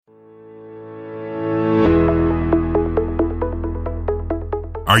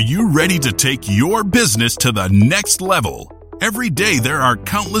Are you ready to take your business to the next level? Every day there are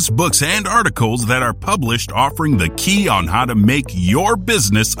countless books and articles that are published offering the key on how to make your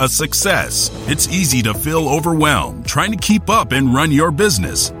business a success. It's easy to feel overwhelmed trying to keep up and run your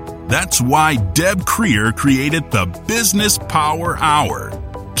business. That's why Deb Creer created the Business Power Hour.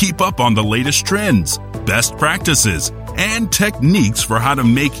 Keep up on the latest trends, best practices, and techniques for how to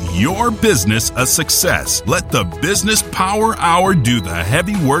make your business a success. Let the Business Power Hour do the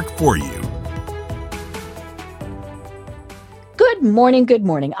heavy work for you. Good morning, good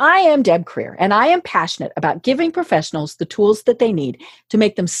morning. I am Deb Creer, and I am passionate about giving professionals the tools that they need to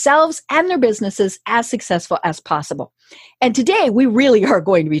make themselves and their businesses as successful as possible. And today, we really are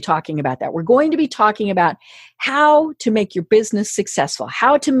going to be talking about that. We're going to be talking about how to make your business successful,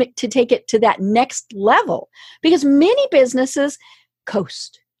 how to take it to that next level, because many businesses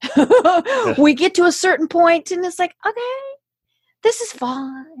coast. We get to a certain point, and it's like, okay, this is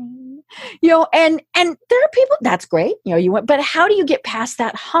fine, and there are people, that's great, but how do you get past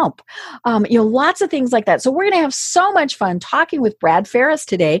that hump? Lots of things like that. So we're going to have so much fun talking with Brad Farris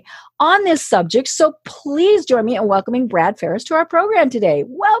today on this subject. So please join me in welcoming Brad Farris to our program today.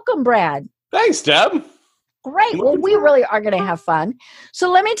 Welcome, Brad. Thanks, Deb. Great. Well, we really are going to have fun.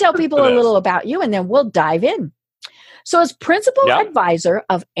 So let me tell people a little about you, and then we'll dive in. So as principal advisor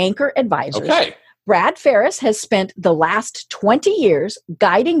of Anchor Advisors, Brad Farris has spent the last 20 years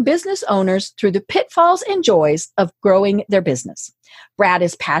guiding business owners through the pitfalls and joys of growing their business. Brad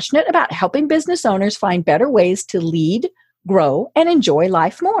is passionate about helping business owners find better ways to lead, grow, and enjoy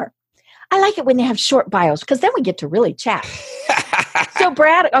life more. I like it when they have short bios because then we get to really chat. So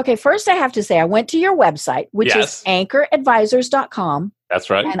Brad, okay, first I have to say I went to your website, which is anchoradvisors.com. That's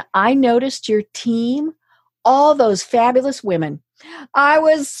right. And I noticed your team, all those fabulous women. I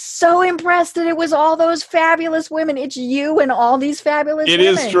was so impressed that it was all those fabulous women. It's you and all these fabulous women. It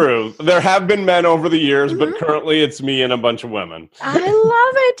is true. There have been men over the years, but currently it's me and a bunch of women. I love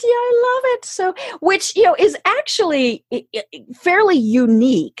it. Yeah, I love it. So, which, is actually fairly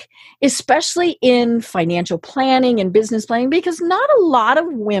unique, especially in financial planning and business planning, because not a lot of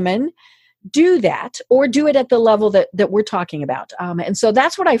women do that or do it at the level that we're talking about. And so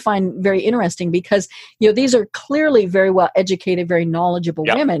that's what I find very interesting because, these are clearly very well educated, very knowledgeable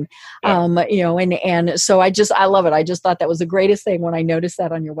women. And so I love it. I just thought that was the greatest thing when I noticed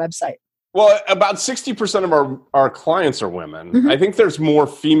that on your website. Well, about 60% of our clients are women. I think there's more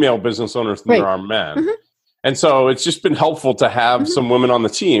female business owners than there are men. And so it's just been helpful to have some women on the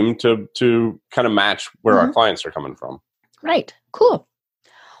team to kind of match where our clients are coming from. Right. Cool.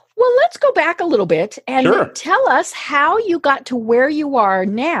 Well, let's go back a little bit and tell us how you got to where you are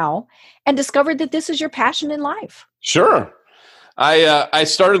now and discovered that this is your passion in life. Sure. I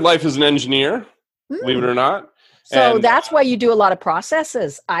started life as an engineer, believe it or not. So that's why you do a lot of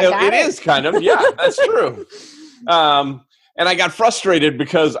processes. It is kind of, that's true. And I got frustrated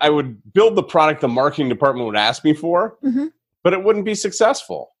because I would build the product the marketing department would ask me for, but it wouldn't be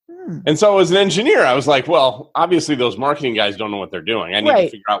successful. And so as an engineer, I was like, well, obviously those marketing guys don't know what they're doing. I need to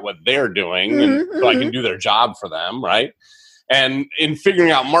figure out what they're doing so I can do their job for them, right? And in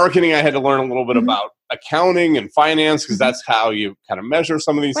figuring out marketing, I had to learn a little bit about accounting and finance because that's how you kind of measure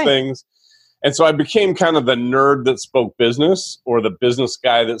some of these things. And so I became kind of the nerd that spoke business or the business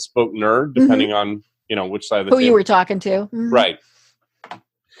guy that spoke nerd, depending on, which side of the table. Who you were talking to. Right.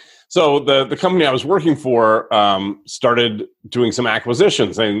 So the company I was working for started doing some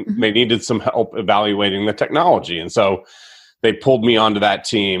acquisitions and they needed some help evaluating the technology. And so they pulled me onto that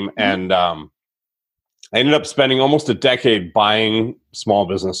team and I ended up spending almost a decade buying small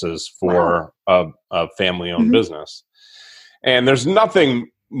businesses for a family-owned business. And there's nothing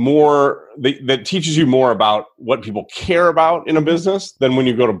more that teaches you more about what people care about in a business than when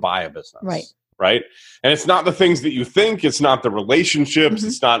you go to buy a business. Right. And it's not the things that you think. It's not the relationships.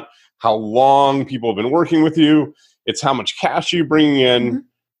 It's not how long people have been working with you. It's how much cash you bring in,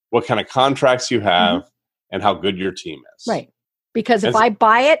 what kind of contracts you have, and how good your team is. Right. Because if I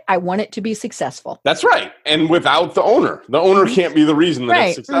buy it, I want it to be successful. That's right. And without the owner can't be the reason that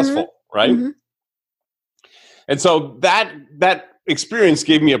it's successful. Right. And so that experience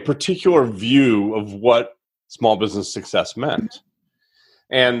gave me a particular view of what small business success meant.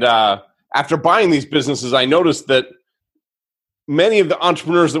 And after buying these businesses, I noticed that many of the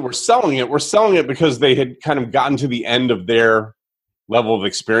entrepreneurs that were selling it because they had kind of gotten to the end of their level of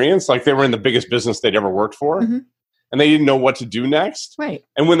experience. Like they were in the biggest business they'd ever worked for and they didn't know what to do next. Right.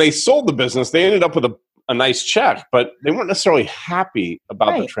 And when they sold the business, they ended up with a nice check, but they weren't necessarily happy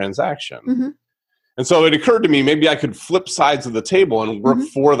about the transaction. And so it occurred to me, maybe I could flip sides of the table and work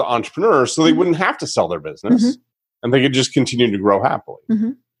for the entrepreneurs so they wouldn't have to sell their business. and they could just continue to grow happily.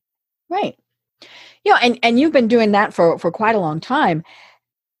 Mm-hmm. Right. And you've been doing that for quite a long time.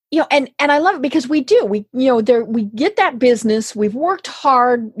 And I love it because we get that business. We've worked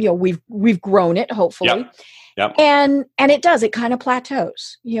hard. We've grown it, hopefully. Yep. And it kind of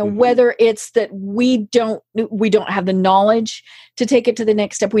plateaus, whether it's that we don't have the knowledge to take it to the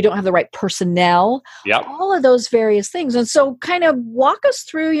next step. We don't have the right personnel, all of those various things. And so kind of walk us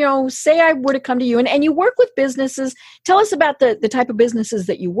through, say I were to come to you and you work with businesses. Tell us about the type of businesses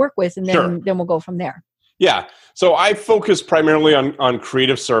that you work with, and then we'll go from there. Yeah. So I focus primarily on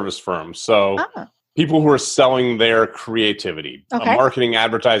creative service firms. So people who are selling their creativity, marketing,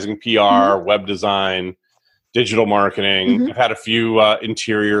 advertising, PR, web design, digital marketing. I've had a few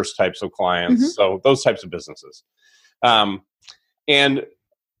interiors types of clients. So those types of businesses. And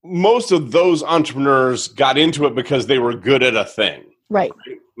most of those entrepreneurs got into it because they were good at a thing. Right.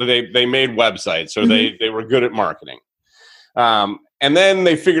 They made websites, or they were good at marketing. And then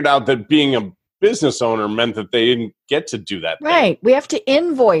they figured out that being a business owner meant that they didn't get to do that thing. Right. We have to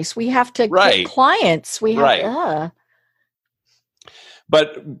invoice. We have to get clients. We have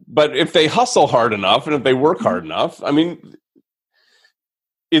But if they hustle hard enough and if they work hard enough, I mean,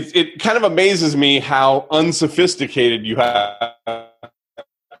 it kind of amazes me how unsophisticated you have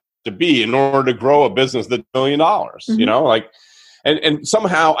to be in order to grow a business that's $1 million, and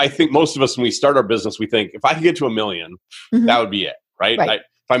somehow I think most of us, when we start our business, we think if I could get to $1 million, that would be it. Right.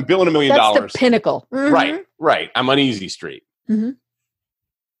 If I'm billing $1 million, that's the pinnacle. Right. I'm on easy street.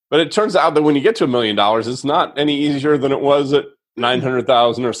 But it turns out that when you get to $1 million, it's not any easier than it was at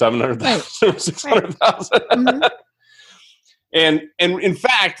 900,000 or 700,000 or 600,000. And in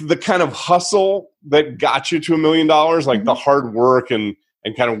fact, the kind of hustle that got you to $1 million, like the hard work and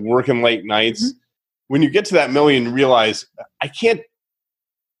kind of working late nights, when you get to that $1 million, you realize I can't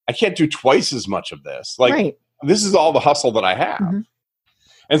do twice as much of this. This is all the hustle that I have.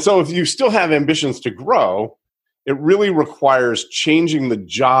 And so if you still have ambitions to grow, it really requires changing the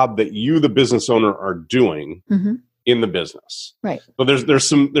job that you, the business owner, are doing in the business. Right. So there's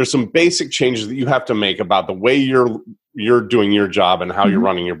some basic changes that you have to make about the way you're doing your job and how you're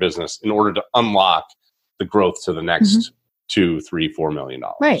running your business in order to unlock the growth to the next $2, $3, $4 million.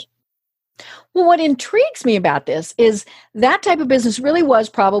 Right. Well, what intrigues me about this is that type of business really was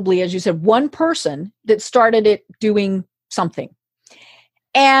probably, as you said, one person that started it doing something.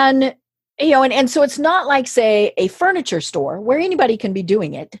 And so it's not like, say, a furniture store where anybody can be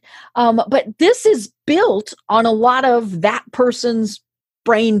doing it. But this is built on a lot of that person's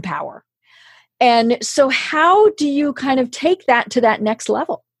brain power. And so how do you kind of take that to that next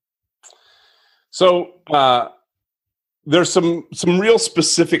level? So there's some real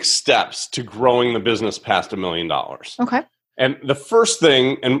specific steps to growing the business past $1 million. Okay. And the first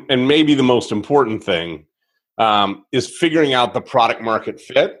thing, and maybe the most important thing, is figuring out the product market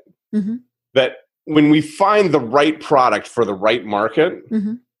fit. That when we find the right product for the right market,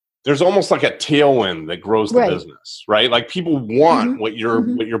 there's almost like a tailwind that grows the business, right? Like people want what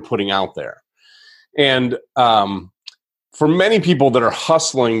you're putting out there. And for many people that are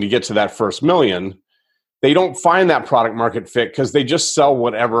hustling to get to that first $1 million, they don't find that product market fit because they just sell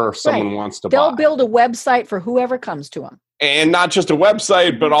whatever someone wants to buy. They'll build a website for whoever comes to them. And not just a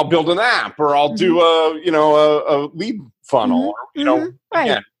website, but I'll build an app, or I'll do a lead funnel, or,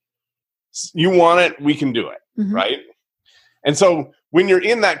 again, you want it, we can do it, right? And so when you're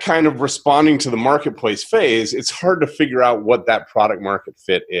in that kind of responding to the marketplace phase, it's hard to figure out what that product market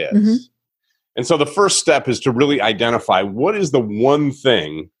fit is. And so the first step is to really identify what is the one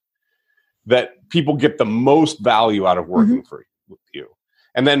thing that people get the most value out of working with you.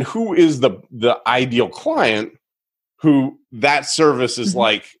 And then who is the ideal client who that service is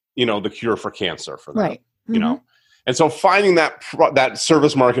like, the cure for cancer for them, And so finding that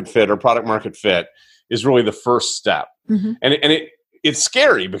service market fit or product market fit is really the first step. And it's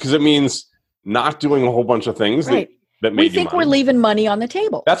scary because it means not doing a whole bunch of things that made you money. We think we're leaving money on the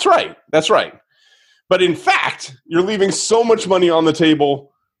table. That's right. But in fact, you're leaving so much money on the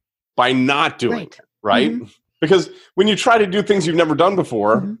table by not doing it, right? Because when you try to do things you've never done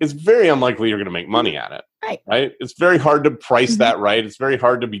before, it's very unlikely you're going to make money at it. Right? It's very hard to price that right. It's very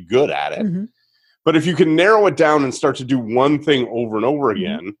hard to be good at it. But if you can narrow it down and start to do one thing over and over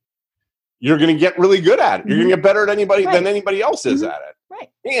again, you're going to get really good at it. You're going to get better at anybody than anybody else is at it. Right.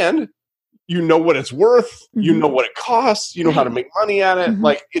 And you know what it's worth. You know what it costs. You know how to make money at it.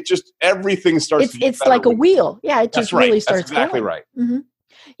 Like it just, everything starts to get It's like a wheel. Yeah, it just really starts That's exactly going. Right.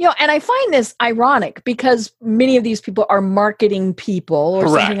 And I find this ironic because many of these people are marketing people or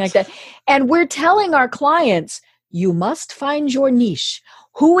something like that. And we're telling our clients, you must find your niche.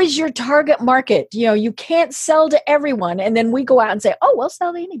 Who is your target market? You can't sell to everyone. And then we go out and say, oh, we'll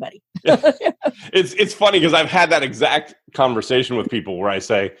sell to anybody. Yeah. It's funny because I've had that exact conversation with people where I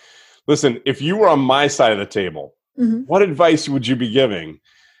say, listen, if you were on my side of the table, what advice would you be giving?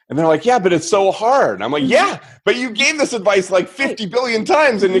 And they're like, yeah, but it's so hard. I'm like, yeah, but you gave this advice like 50 billion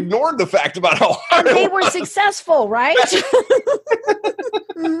times and ignored the fact about how hard they were successful, right?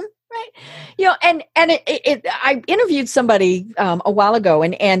 Right. And I interviewed somebody a while ago,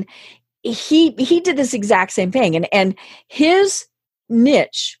 and he did this exact same thing, and his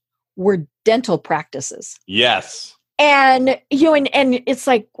niche were dental practices. Yes. And, and it's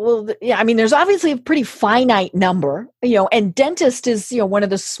like, well, yeah, I mean, there's obviously a pretty finite number, and dentist is, one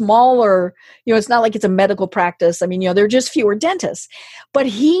of the smaller, it's not like it's a medical practice. I mean, there are just fewer dentists, but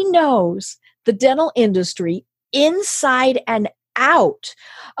he knows the dental industry inside and out,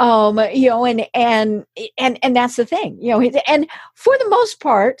 and that's the thing, and for the most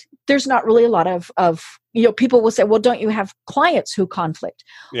part, there's not really a lot of people will say, well, don't you have clients who conflict?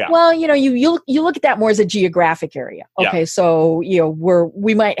 Yeah. Well, you look at that more as a geographic area. Okay. Yeah. So,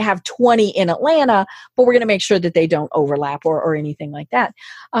 we might have 20 in Atlanta, but we're going to make sure that they don't overlap or anything like that.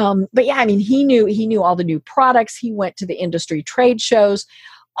 But yeah, I mean, he knew all the new products. He went to the industry trade shows,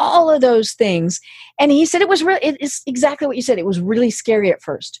 all of those things. And he said it's exactly what you said. It was really scary at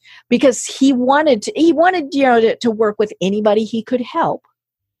first because he wanted to work with anybody he could help.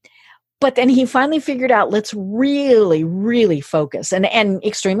 But then he finally figured out, let's really, really focus, and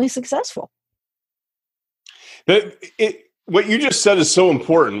extremely successful. What you just said is so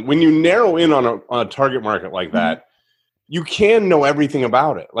important. When you narrow in on a target market like that, you can know everything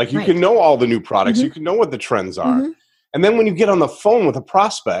about it. Like you can know all the new products. You can know what the trends are. And then when you get on the phone with a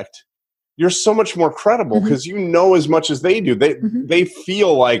prospect, you're so much more credible because you know as much as they do. They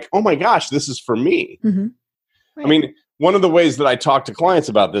feel like, oh my gosh, this is for me. Right. I mean, one of the ways that I talk to clients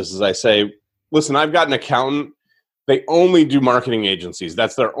about this is I say, listen, I've got an accountant. They only do marketing agencies.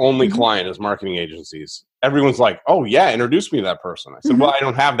 That's their only client is marketing agencies. Everyone's like, oh yeah, introduce me to that person. I said, well, I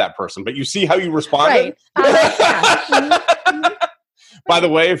don't have that person, but you see how you responded? Right. By the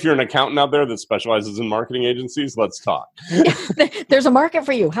way, if you're an accountant out there that specializes in marketing agencies, let's talk. There's a market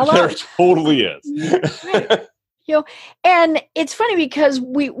for you. Hello. There totally is. Right. And it's funny because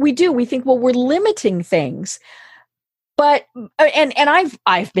we think, well, we're limiting things. But and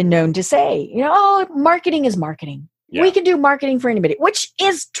I've been known to say, marketing is marketing. Yeah. We can do marketing for anybody, which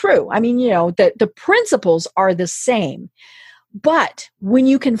is true. I mean, the principles are the same. But when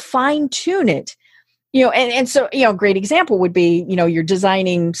you can fine tune it, and so, a great example would be, you're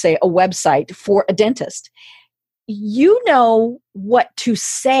designing, say, a website for a dentist. You know what to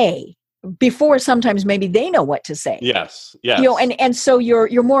say before sometimes maybe they know what to say. Yes. Yes. And so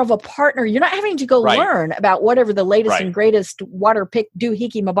you're more of a partner. You're not having to go learn about whatever the latest and greatest water pick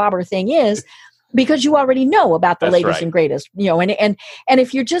doohickey mabobber thing is, because you already know about the latest and greatest. And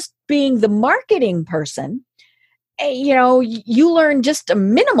if you're just being the marketing person, you learn just a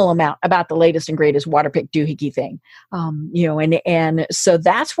minimal amount about the latest and greatest water pick doohickey thing. And so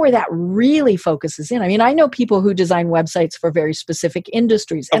that's where that really focuses in. I mean, I know people who design websites for very specific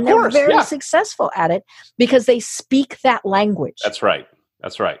industries, and they're very successful at it because they speak that language. That's right.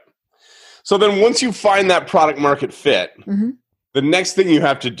 So then once you find that product market fit, the next thing you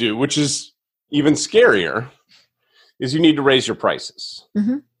have to do, which is even scarier, is you need to raise your prices.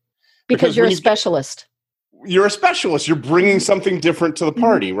 Because you're a specialist. You're a specialist. You're bringing something different to the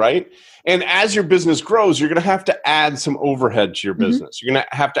party, right? And as your business grows, you're going to have to add some overhead to your business. You're going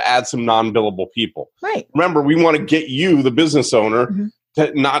to have to add some non-billable people. Right. Remember, we want to get you, the business owner,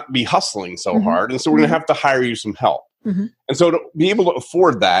 to not be hustling so hard. And so we're going to have to hire you some help. And so to be able to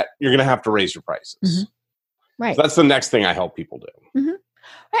afford that, you're going to have to raise your prices. Right. So that's the next thing I help people do.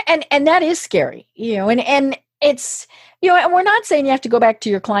 And that is scary, and it's, and we're not saying you have to go back to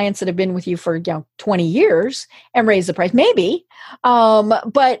your clients that have been with you for 20 years and raise the price, maybe.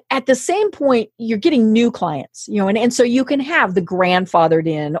 But at the same point, you're getting new clients, and so you can have the grandfathered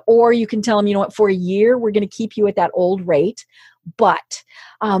in, or you can tell them, for a year, we're going to keep you at that old rate. But,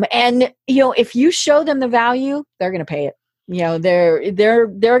 if you show them the value, they're going to pay it.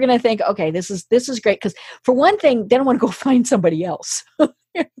 They're going to think, okay, this is great. Because for one thing, they don't want to go find somebody else.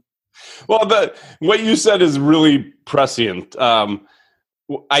 Well, what you said is really prescient.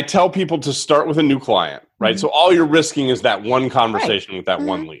 I tell people to start with a new client, right? So all you're risking is that one conversation with that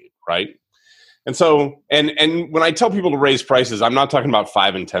one lead, right? And so, and when I tell people to raise prices, I'm not talking about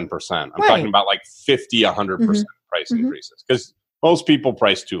 5 and 10%. I'm talking about like 50, 100% price increases, because most people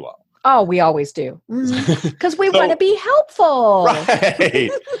price too low. Oh, we always do. Because we want to be helpful.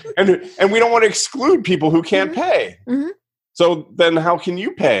 Right. and we don't want to exclude people who can't pay. Mm-hmm. So then how can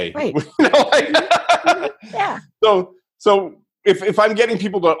you pay? Right. Yeah. So if I'm getting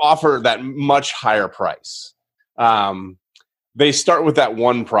people to offer that much higher price, they start with that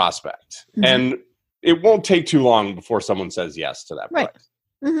one prospect. And it won't take too long before someone says yes to that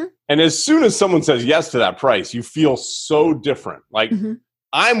price. And as soon as someone says yes to that price, you feel so different. Like,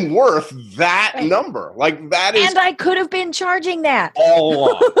 I'm worth that number. Like, that is. And I could have been charging that all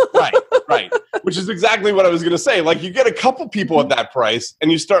along. Right. Which is exactly what I was going to say. Like, you get a couple people at that price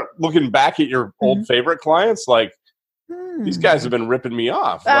and you start looking back at your old favorite clients, like, these guys have been ripping me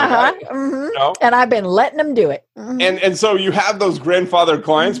off. Like, you know? And I've been letting them do it. And so you have those grandfathered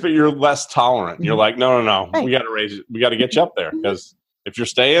clients, but you're less tolerant. You're like, no. Right. We got to raise it. We got to get you up there, because if you're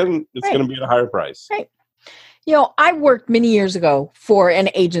staying, it's going to be at a higher price. Right. You know, I worked many years ago for an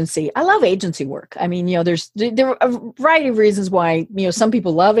agency. I love agency work. I mean, you know, there are a variety of reasons why, you know, some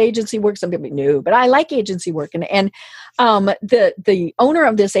people love agency work, some people no, but I like agency work. And the owner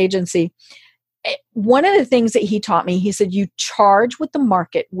of this agency, one of the things that he taught me, he said, you charge what the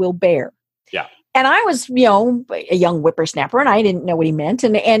market will bear. Yeah. And I was, you know, a young whippersnapper, and I didn't know what he meant.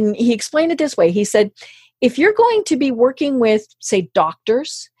 And he explained it this way. He said, if you're going to be working with, say,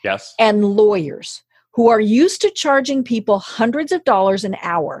 doctors and lawyers who are used to charging people hundreds of dollars an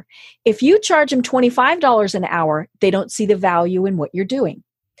hour, if you charge them $25 an hour, they don't see the value in what you're doing.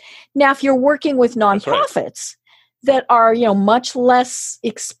 Now, if you're working with nonprofits that are, you know, much less,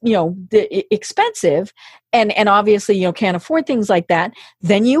 expensive, and obviously, you know, can't afford things like that,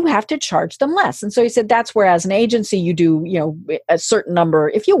 then you have to charge them less. And so he said, that's where as an agency, you do, you know, a certain number,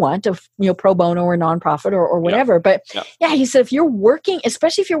 if you want, of, you know, pro bono or nonprofit or whatever. But he said, if you're working,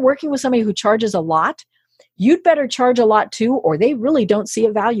 especially if you're working with somebody who charges a lot, you'd better charge a lot too, or they really don't see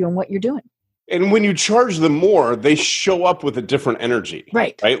a value in what you're doing. And when you charge them more, they show up with a different energy.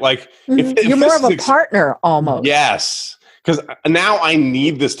 Right? Like, if you're more of a partner almost. Yes. Because now I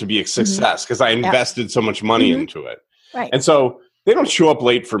need this to be a success because I invested so much money into it. Right. And so they don't show up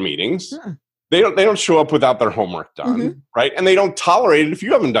late for meetings. They don't show up without their homework done. Right. And they don't tolerate it if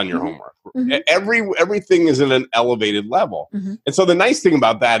you haven't done your homework. Everything is at an elevated level. And so the nice thing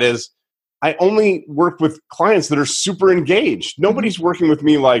about that is I only work with clients that are super engaged. Nobody's working with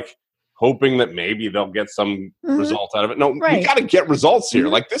me like hoping that maybe they'll get some result out of it. No, we got to get results here.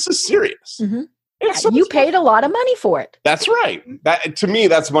 Like, this is serious. You paid a lot of money for it. That's right. That, to me,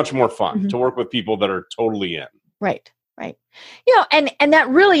 that's much more fun to work with people that are totally in. Right. You know, and that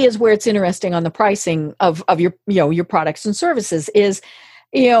really is where it's interesting on the pricing of your, you know, your products and services is,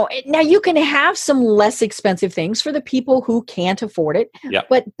 you know, now you can have some less expensive things for the people who can't afford it,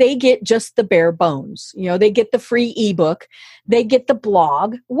 but they get just the bare bones. You know, they get the free ebook, they get the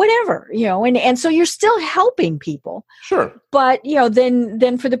blog, whatever, you know, and so you're still helping people. Sure. But, you know,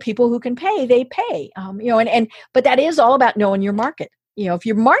 then for the people who can pay, they pay, you know, but that is all about knowing your market. You know, if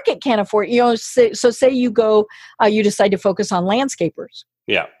your market can't afford, you know, so say you go, you decide to focus on landscapers.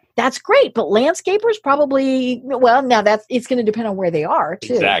 Yeah. That's great, but landscapers probably, well, now it's going to depend on where they are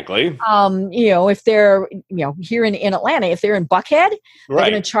too. Exactly. You know, if they're, you know, here in Atlanta, if they're in Buckhead, they're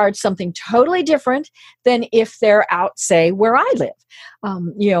going to charge something totally different than if they're out, say, where I live.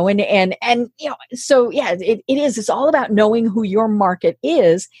 You know, and you know, so yeah, it's all about knowing who your market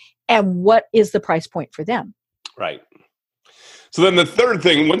is and what is the price point for them. Right. So then the third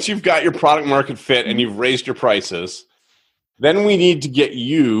thing, once you've got your product market fit and you've raised your prices, then we need to get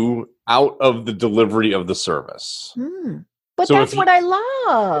you out of the delivery of the service. But so that's what I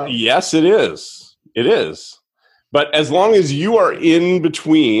love. Yes, it is. It is. But as long as you are in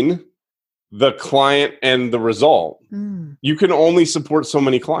between the client and the result, you can only support so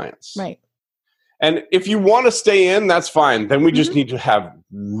many clients. Right. And if you want to stay in, that's fine. Then we just need to have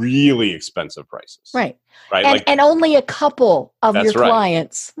really expensive prices. Right. Right. And only a couple of your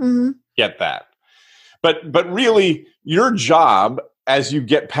clients. Get that. But really, your job as you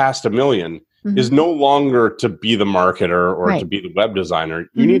get past $1 million is no longer to be the marketer or to be the web designer.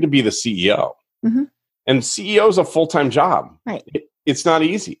 You need to be the CEO. And CEO is a full-time job. Right. It's not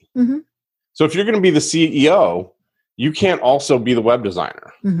easy. So if you're going to be the CEO, you can't also be the web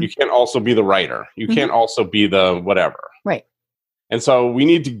designer. You can't also be the writer. You can't also be the whatever. Right. And so we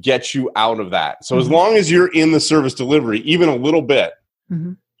need to get you out of that. So as long as you're in the service delivery, even a little bit,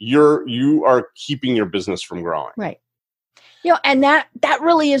 you are keeping your business from growing. Right. You know, and that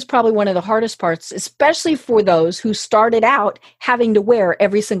really is probably one of the hardest parts, especially for those who started out having to wear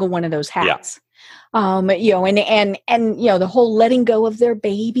every single one of those hats. Yeah. You know, and you know, the whole letting go of their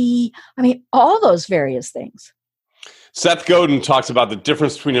baby. I mean, all those various things. Seth Godin talks about the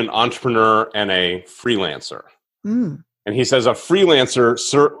difference between an entrepreneur and a freelancer. Mm. And he says a freelancer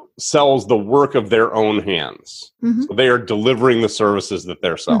sells the work of their own hands. Mm-hmm. So they are delivering the services that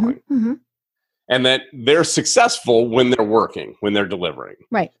they're selling. Mm-hmm. Mm-hmm. And that they're successful when they're working, when they're delivering.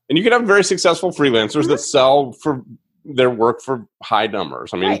 Right. And you can have very successful freelancers that sell for their work for high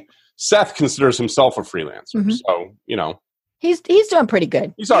numbers. I mean, Seth considers himself a freelancer. Mm-hmm. So, He's doing pretty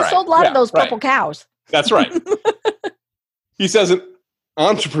good. He's all right. He sold a lot of those purple cows. That's right. He says an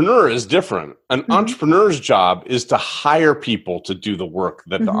entrepreneur is different. An entrepreneur's job is to hire people to do the work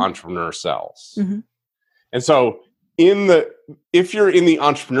that the entrepreneur sells. Mm-hmm. And so if you're in the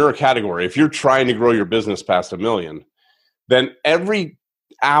entrepreneur category, if you're trying to grow your business past $1 million, then every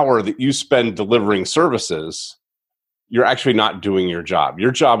hour that you spend delivering services, you're actually not doing your job.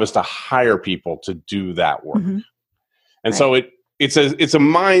 Your job is to hire people to do that work. Mm-hmm. And so it's a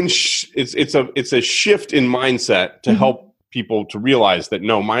shift in mindset to help people to realize that,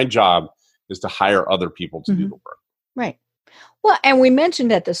 no, my job is to hire other people to do the work. Right. Well, and we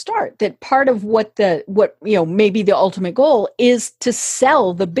mentioned at the start that part of what maybe the ultimate goal is to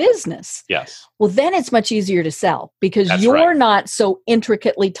sell the business. Yes. Well, then it's much easier to sell because you're not so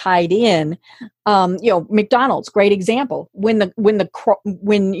intricately tied in. McDonald's, great example. When the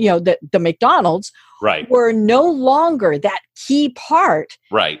McDonald's were no longer that key part,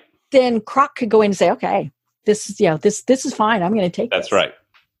 right? Then Kroc could go in and say, okay, this is fine. I'm going to take this. That's right.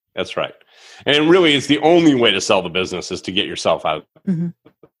 That's right. And really, it's the only way to sell the business is to get yourself out of the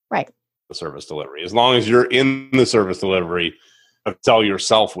service delivery. As long as you're in the service delivery, sell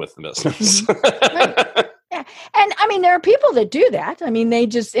yourself with the business. Right. Yeah. And I mean, there are people that do that. I mean,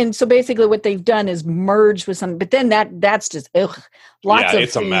 so basically what they've done is merge with something, but then that's just,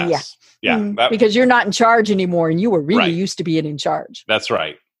 it's a mess. Yeah. Because you're not in charge anymore and you were really used to being in charge. That's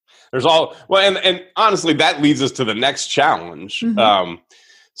right. And honestly, that leads us to the next challenge. Mm-hmm.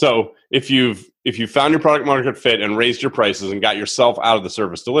 So if you found your product market fit and raised your prices and got yourself out of the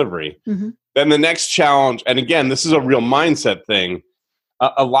service delivery, then the next challenge, and again, this is a real mindset thing.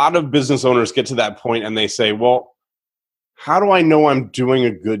 A lot of business owners get to that point and they say, well, how do I know I'm doing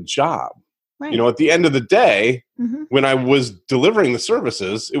a good job? Right. At the end of the day, when I was delivering the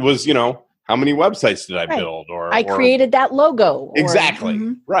services, it was, how many websites did I build? Or I created that logo.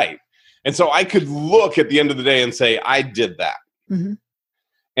 Exactly. Right. And so I could look at the end of the day and say, I did that. Mm-hmm.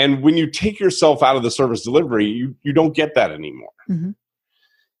 And when you take yourself out of the service delivery, you don't get that anymore. Mm-hmm.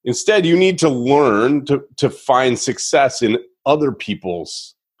 Instead, you need to learn to find success in other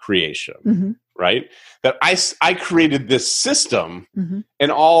people's creation, right? That I created this system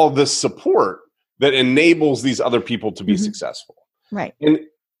and all of this support that enables these other people to be successful. Right. And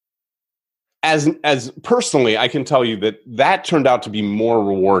as personally, I can tell you that turned out to be more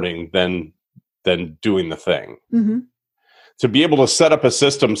rewarding than doing the thing. Mm-hmm. To be able to set up a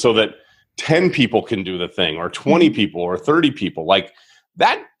system so that 10 people can do the thing, or 20 people, or 30 people, like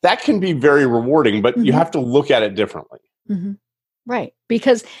that can be very rewarding, but you have to look at it differently. Mm-hmm. Right.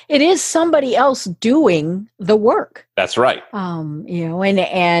 Because it is somebody else doing the work. That's right. And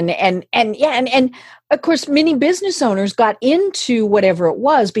of course, many business owners got into whatever it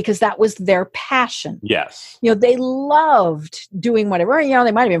was because that was their passion. Yes. They loved doing whatever,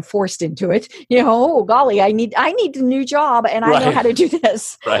 they might have been forced into it, oh golly, I need a new job and I know how to do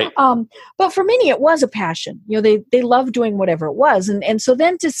this. Right. But for many, it was a passion. They loved doing whatever it was. And so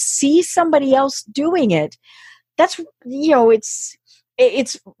then to see somebody else doing it, that's,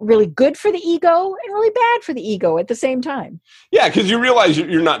 it's really good for the ego and really bad for the ego at the same time. Yeah, because you realize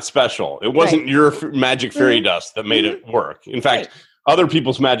you're not special. It wasn't your magic fairy dust that made it work. In fact, other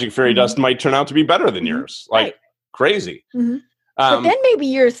people's magic fairy dust might turn out to be better than yours. Like crazy. Mm-hmm. But then maybe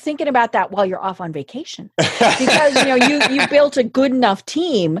you're thinking about that while you're off on vacation because you built a good enough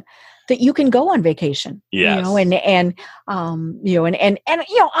team that you can go on vacation. Yes. And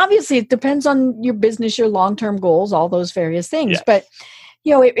obviously it depends on your business, your long-term goals, all those various things. Yes. But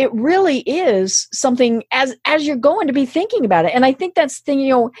it really is something as you're going to be thinking about it. And I think that's the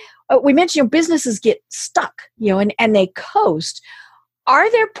thing, we mentioned, businesses get stuck, and they coast.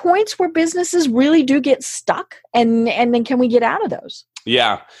 Are there points where businesses really do get stuck? And then can we get out of those?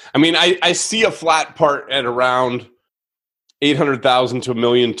 Yeah. I mean, I see a flat part at around 800,000 to $1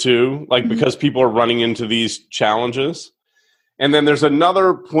 million too, because people are running into these challenges. And then there's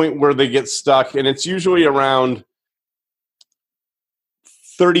another point where they get stuck, and it's usually around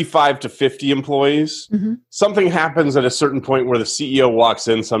 35 to 50 employees. Mm-hmm. Something happens at a certain point where the CEO walks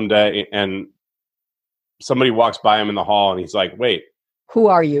in someday and somebody walks by him in the hall and he's like, wait, who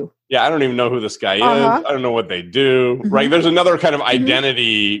are you? Yeah, I don't even know who this guy is. I don't know what they do. Right. There's another kind of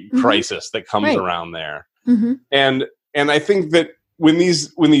identity crisis that comes around there. Mm-hmm. And I think that when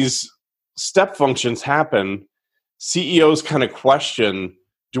these step functions happen, CEOs kind of question,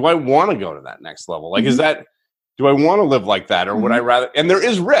 do I want to go to that next level? Like, do I want to live like that? Or would I rather, and there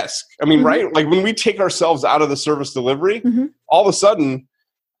is risk. I mean, right? Like when we take ourselves out of the service delivery, all of a sudden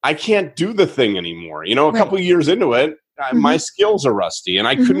I can't do the thing anymore. You know, a couple of years into it, my skills are rusty and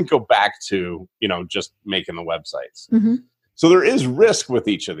I couldn't go back to, just making the websites. So there is risk with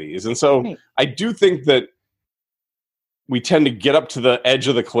each of these. And so I do think that we tend to get up to the edge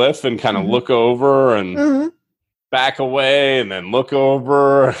of the cliff and kind of look over and back away and then look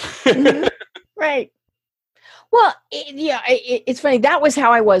over. Right. Well, it's funny. That was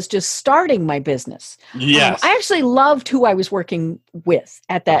how I was just starting my business. Yes. I actually loved who I was working with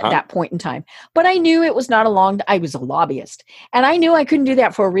at that point in time. But I knew it was not I was a lobbyist. And I knew I couldn't do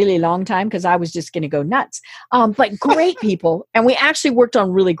that for a really long time because I was just going to go nuts. But great people. And we actually worked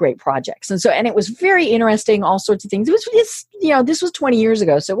on really great projects. And it was very interesting, all sorts of things. It was just, this was 20 years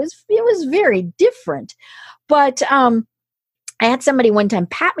ago. So it was very different. But I had somebody one time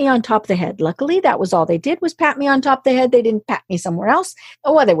pat me on top of the head. Luckily, that was all they did was pat me on top of the head. They didn't pat me somewhere else.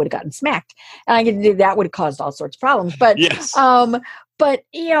 Oh, well, they would have gotten smacked. And that would have caused all sorts of problems. But, yes. And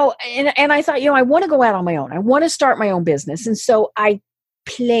I thought, I want to go out on my own. I want to start my own business. And so I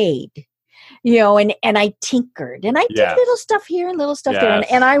played, and I tinkered and I did little stuff here and little stuff there.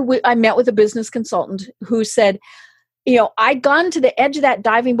 And I met with a business consultant who said, I'd gone to the edge of that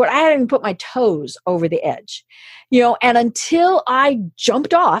diving board. I hadn't even put my toes over the edge, and until I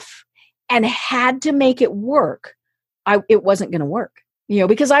jumped off and had to make it work, it wasn't going to work,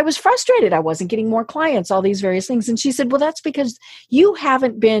 because I was frustrated. I wasn't getting more clients, all these various things. And she said, well, that's because you've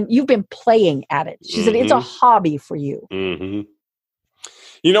been playing at it. She said, it's a hobby for you.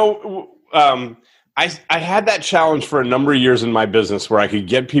 I had that challenge for a number of years in my business where I could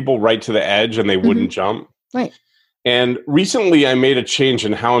get people right to the edge and they wouldn't jump. Right. And recently I made a change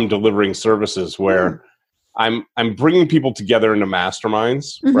in how I'm delivering services where I'm bringing people together into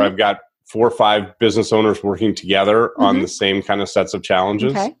masterminds where I've got 4 or 5 business owners working together on the same kind of sets of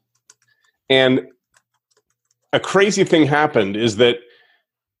challenges. Okay. And a crazy thing happened is that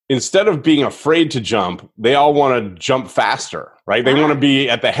instead of being afraid to jump, they all want to jump faster, right? They want to be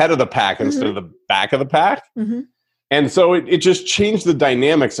at the head of the pack instead of the back of the pack. And so it just changed the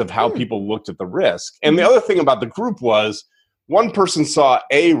dynamics of how people looked at the risk. And the other thing about the group was one person saw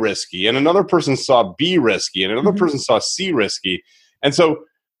A risky and another person saw B risky and another person saw C risky. And so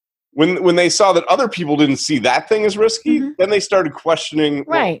when they saw that other people didn't see that thing as risky, then they started questioning.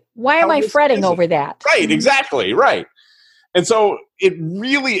 Right. Why am I fretting over that? Right. Exactly. Right. And so it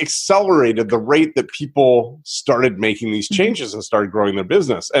really accelerated the rate that people started making these changes and started growing their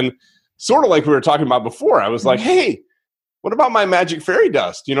business. And sort of like we were talking about before, I was like, hey, what about my magic fairy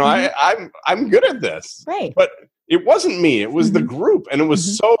dust? I'm good at this. Right. But it wasn't me. It was the group. And it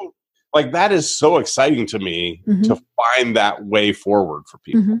was so that is so exciting to me to find that way forward for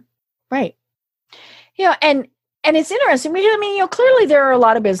people. Right. And it's interesting because, clearly there are a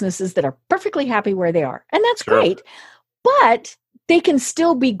lot of businesses that are perfectly happy where they are. And that's great. But they can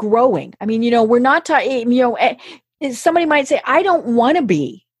still be growing. I mean, we're not talking, somebody might say, I don't want to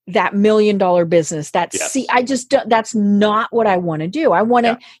be that $1 million business. I just don't, that's not what I want to do. I want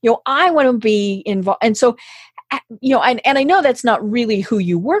to, I want to be involved. And so, and I know that's not really who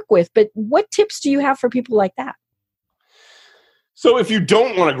you work with, but what tips do you have for people like that? So if you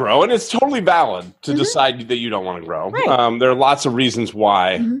don't want to grow, and it's totally valid to decide that you don't want to grow, there are lots of reasons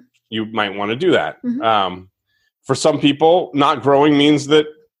why you might want to do that. For some people, not growing means that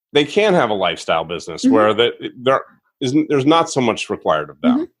they can have a lifestyle business where there's not so much required of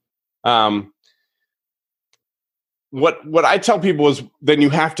them. What I tell people is then you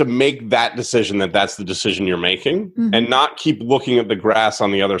have to make that decision that's the decision you're making and not keep looking at the grass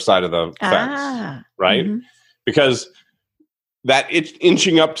on the other side of the fence, right? Because that it's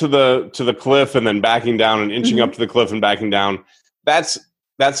inching up to the cliff and then backing down and inching up to the cliff and backing down, that's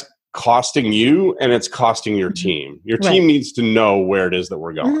costing you and it's costing your team. Your team needs to know where it is that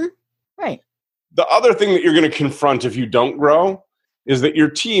we're going. Right. The other thing that you're going to confront if you don't grow is that your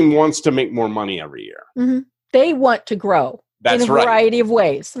team wants to make more money every year. They want to grow in a variety of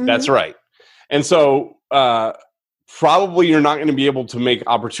ways. That's right. And so probably you're not going to be able to make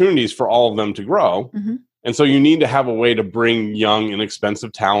opportunities for all of them to grow. And so you need to have a way to bring young,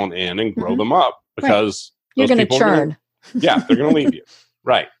 inexpensive talent in and grow them up because you're going to churn. They're going to leave you.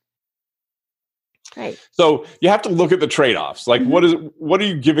 Right. Right. So you have to look at the trade-offs. Like what are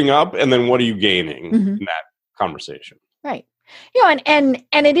you giving up and then what are you gaining in that conversation? Right. And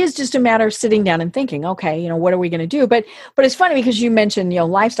it is just a matter of sitting down and thinking, okay, what are we going to do? But it's funny because you mentioned,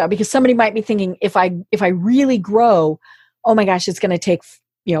 lifestyle, because somebody might be thinking, if I really grow, oh my gosh, it's going to take,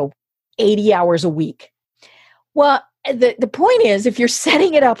 80 hours a week. Well, the point is, if you're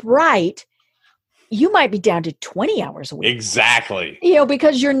setting it up right, you might be down to 20 hours a week. Exactly.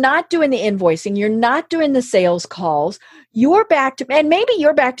 Because you're not doing the invoicing, you're not doing the sales calls, you're back to, and maybe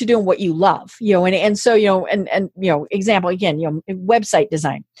you're back to doing what you love, and so, example again, website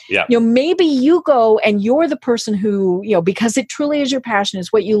design. Yeah. Maybe you go and you're the person who, because it truly is your passion,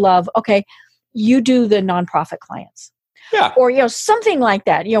 is what you love. Okay. You do the nonprofit clients. Yeah. Or, something like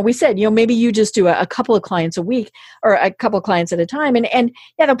that. We said, maybe you just do a couple of clients a week or a couple of clients at a time. And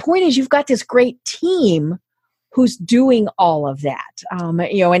the point is you've got this great team who's doing all of that.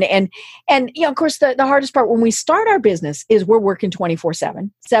 And of course, the hardest part when we start our business is we're working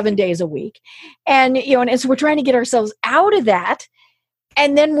 24/7, 7 days a week. And so we're trying to get ourselves out of that.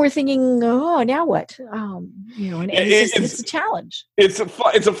 And then we're thinking, oh, now what? It's a challenge. It's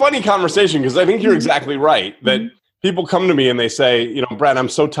a funny conversation because I think you're exactly right that people come to me and they say, Brad, I'm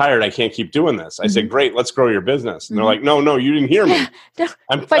so tired. I can't keep doing this. I say, great, let's grow your business. And they're like, no, you didn't hear me. If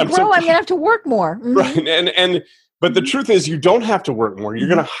I grow, I'm going to have to work more. Right. But the truth is you don't have to work more. You're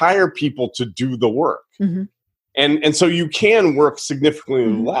going to hire people to do the work. And so you can work significantly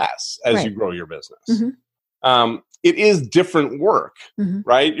less as you grow your business. It is different work,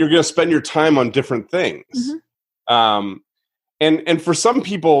 right? You're going to spend your time on different things. And for some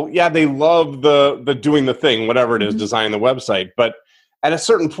people, they love the doing the thing, whatever it is, designing the website. But at a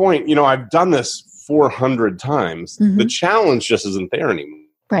certain point, I've done this 400 times. The challenge just isn't there anymore.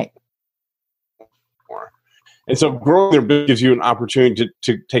 Right. And so growing their business gives you an opportunity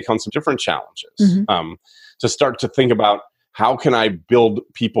to take on some different challenges, to start to think about how can I build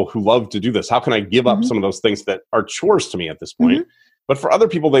people who love to do this? How can I give up some of those things that are chores to me at this point? But for other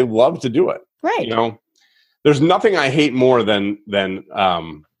people, they love to do it. Right. There's nothing I hate more than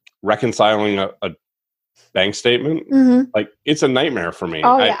reconciling a bank statement. Like it's a nightmare for me.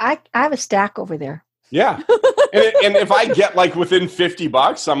 Oh yeah, I have a stack over there. Yeah, and if I get like within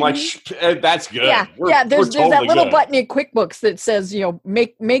 $50, I'm like, that's good. Yeah, there's that little button in QuickBooks that says,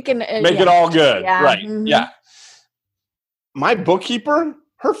 make it all good. Yeah. Right. Yeah. My bookkeeper,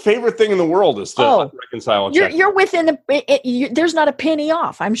 her favorite thing in the world is to reconcile a check. You're within there's not a penny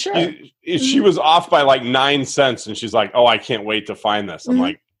off, I'm sure. She was off by like 9 cents, and she's like, "Oh, I can't wait to find this." I'm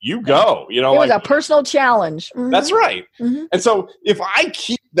like, "You go." It was a personal challenge. That's right. And so if I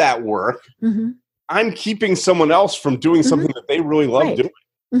keep that work, I'm keeping someone else from doing something that they really love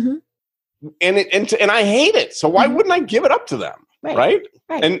doing. And I hate it. So why wouldn't I give it up to them? Right.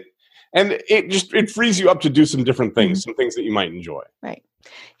 And it frees you up to do some different things, some things that you might enjoy. Right.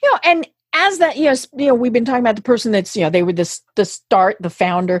 And as that, we've been talking about the person that's, they were the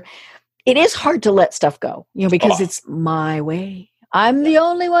founder. It is hard to let stuff go, because it's my way. I'm the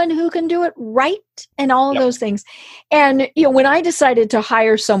only one who can do it right, and all of those things. And, when I decided to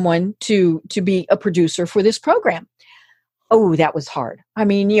hire someone to be a producer for this program, that was hard. I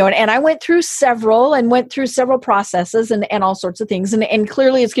mean, and I went through several processes and all sorts of things. And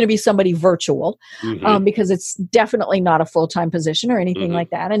clearly it's going to be somebody virtual, because it's definitely not a full-time position or anything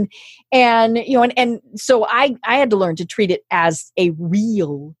like that. And so I had to learn to treat it as a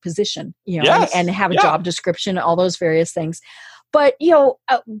real position, and have a job description, all those various things. But,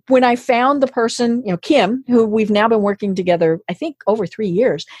 when I found the person, Kim, who we've now been working together, I think over 3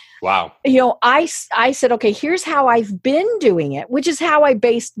 years. Wow. I said, okay, here's how I've been doing it, which is how I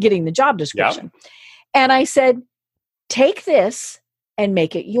based getting the job description. And I said, take this and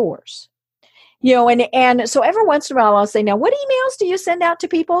make it yours. And so every once in a while I'll say, now, what emails do you send out to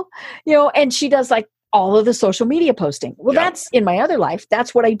people? And she does like all of the social media posting. Well, that's in my other life.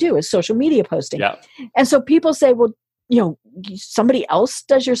 That's what I do is social media posting. Yeah. And so people say, well, somebody else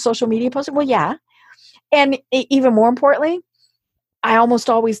does your social media posting? Well, yeah. And even more importantly, I almost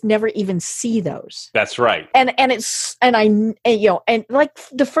always never even see those. That's right. And like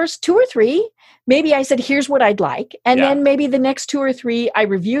the first 2 or 3, maybe I said, here's what I'd like. And then maybe the next 2 or 3, I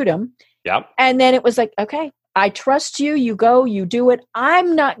reviewed them. Yep. And then it was like, okay, I trust you. You go, you do it.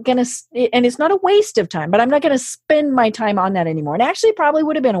 I'm not going to, and it's not a waste of time, but I'm not going to spend my time on that anymore. And actually probably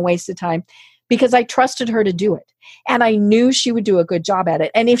would have been a waste of time, because I trusted her to do it. And I knew she would do a good job at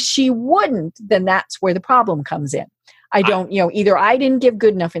it. And if she wouldn't, then that's where the problem comes in. I don't, either I didn't give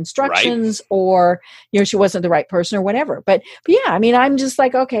good enough instructions, or, she wasn't the right person or whatever. But yeah, I mean, I'm just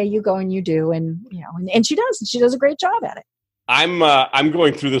like, okay, you go and you do. And, and she does a great job at it. I'm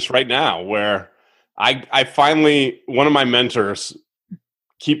going through this right now where I finally, one of my mentors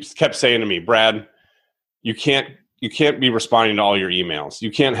kept saying to me, Brad, you can't you can't be responding to all your emails.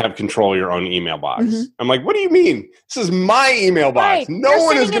 You can't have control of your own email box. Mm-hmm. I'm like, what do you mean? This is my email box. Right. No You're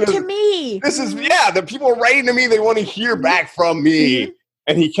one is sending going it to me. This is, the people are writing to me. They want to hear back from me. Mm-hmm.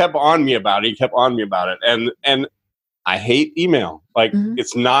 And he kept on me about it. And I hate email. Like,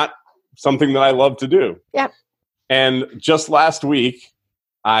 it's not something that I love to do. Yep. And just last week,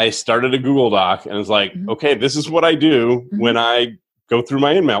 I started a Google Doc and it's like, okay, this is what I do when I go through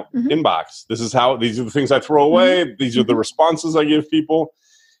my email inbox. These are the things I throw away. These are the responses I give people.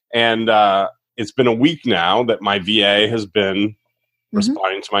 And it's been a week now that my VA has been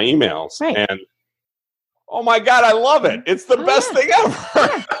responding to my emails. Right. And oh my God, I love it. It's the best thing ever.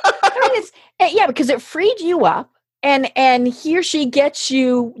 I mean, because it freed you up. And he or she gets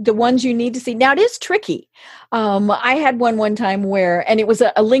you the ones you need to see. Now, it is tricky. I had one time where, and it was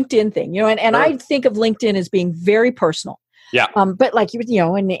a LinkedIn thing, and I think of LinkedIn as being very personal. Yeah. But like,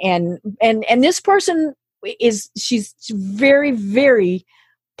 and this person she's very, very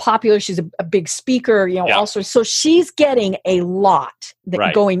popular. She's a big speaker, also. So she's getting a lot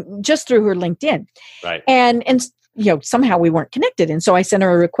going just through her LinkedIn. Right. And somehow we weren't connected. And so I sent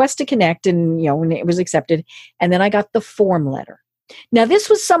her a request to connect and it was accepted. And then I got the form letter. Now, this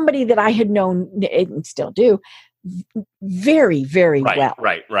was somebody that I had known and still do very, very well.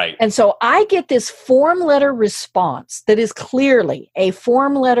 Right. And so I get this form letter response that is clearly a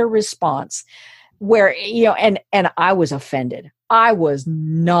form letter response where, and I was offended. I was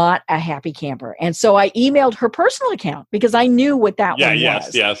not a happy camper. And so I emailed her personal account because I knew what that one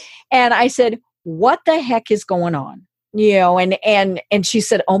was. Yes. And I said, what the heck is going on? And she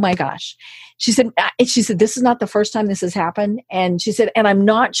said, oh my gosh. She said, this is not the first time this has happened. And she said, and I'm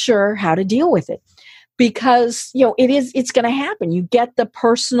not sure how to deal with it because, it's going to happen. You get the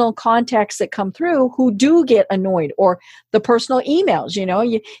personal contacts that come through who do get annoyed, or the personal emails,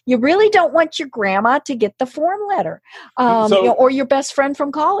 you really don't want your grandma to get the form letter, or your best friend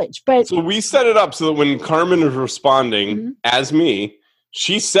from college. But so we set it up so that when Carmen is responding as me,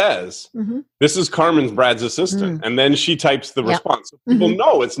 she says, this is Brad's assistant. And then she types the response. So people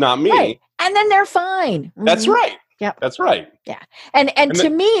know it's not me. Right. And then they're fine. That's right. Yep. That's right. Yeah. And to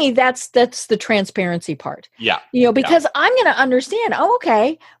me, that's the transparency part. Yeah. Because I'm going to understand,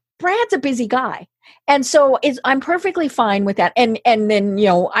 okay, Brad's a busy guy. And so I'm perfectly fine with that. And then,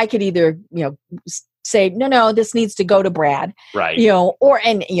 I could either, say, no, this needs to go to Brad. Right.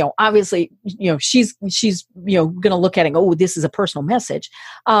 Obviously, she's going to look at it and go, oh, this is a personal message,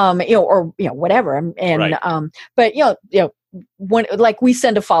 or whatever. And, but, when, like, we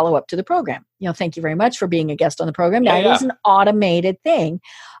send a follow-up to the program, thank you very much for being a guest on the program. Now, it is an automated thing.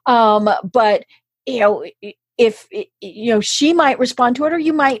 But, if she might respond to it, or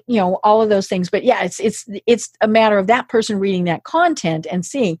you might, all of those things. But yeah, it's a matter of that person reading that content and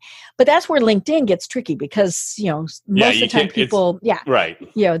seeing. But that's where LinkedIn gets tricky because most of the time people,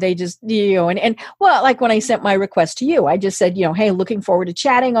 they just and well, like when I sent my request to you, I just said, hey, looking forward to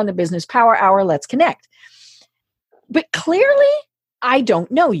chatting on the Business Power Hour. Let's connect. But clearly, I don't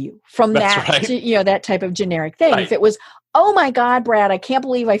know you from that type of generic thing. Right. If it was, oh my God, Brad, I can't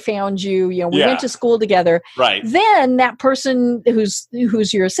believe I found you. We went to school together. Right. Then that person who's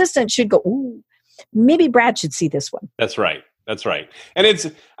your assistant should go, ooh, maybe Brad should see this one. That's right. And it's,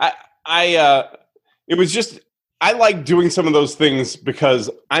 it was just, I like doing some of those things because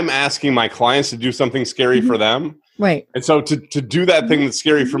I'm asking my clients to do something scary for them. Right. And so to do that thing that's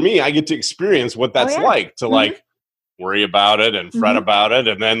scary for me, I get to experience what that's like to like worry about it and fret about it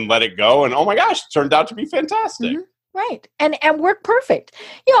and then let it go. And oh my gosh, it turned out to be fantastic. Right. And work perfect.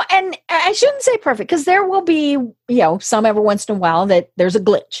 And I shouldn't say perfect because there will be, some every once in a while that there's a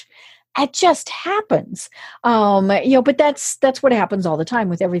glitch. It just happens. But that's what happens all the time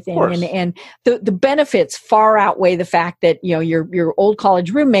with everything. And the benefits far outweigh the fact that, your old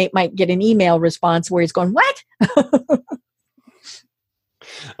college roommate might get an email response where he's going, what?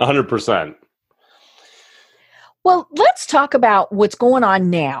 100%. Well, let's talk about what's going on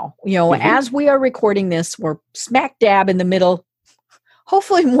now. As we are recording this, we're smack dab in the middle,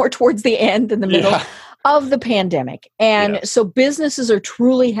 hopefully more towards the end than the middle of the pandemic. And so businesses are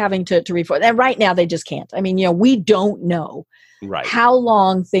truly having to reform. And right now they just can't. I mean, we don't know how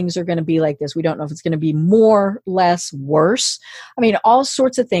long things are going to be like this. We don't know if it's going to be more, less, worse. I mean, all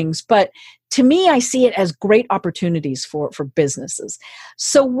sorts of things. But to me, I see it as great opportunities for businesses.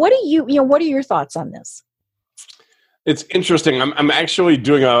 So what are your thoughts on this? It's interesting. I'm actually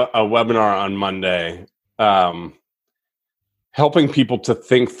doing a webinar on Monday, helping people to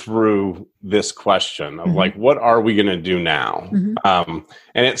think through this question of like, what are we going to do now? And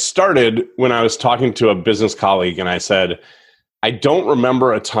it started when I was talking to a business colleague and I said, I don't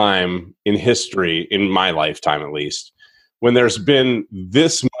remember a time in history, in my lifetime at least, when there's been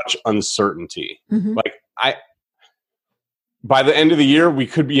this much uncertainty. Like by the end of the year, we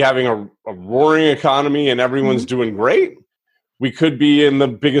could be having a roaring economy and everyone's doing great. We could be in the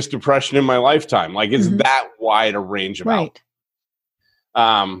biggest depression in my lifetime. Like it's that wide a range of outcomes.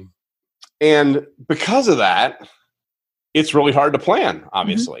 And because of that, it's really hard to plan,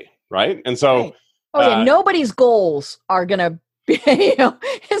 obviously, right? And so, nobody's goals are going to be,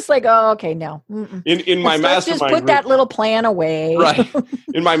 it's like, oh, okay, no. In my mastermind just put group, that little plan away. Right.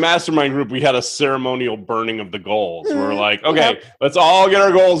 In my mastermind group, we had a ceremonial burning of the goals. We're like, okay, let's all get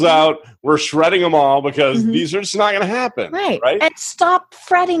our goals out. We're shredding them all because these are just not going to happen. Right. Right. And stop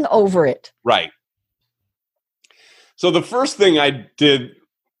fretting over it. Right. So the first thing I did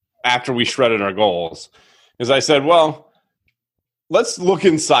after we shredded our goals is I said, well, let's look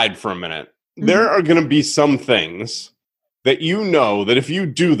inside for a minute. There are going to be some things that you know that if you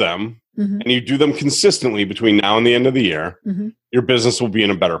do them and you do them consistently between now and the end of the year, your business will be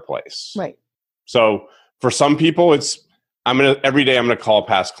in a better place. Right. So for some people, it's every day I'm going to call a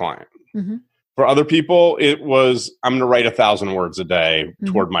past client. For other people, it was I'm going to write 1,000 words a day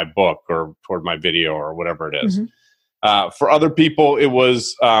toward my book or toward my video or whatever it is. For other people, it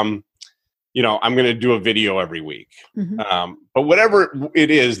was I'm going to do a video every week. But whatever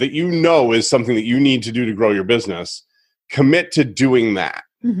it is that you know is something that you need to do to grow your business, commit to doing that.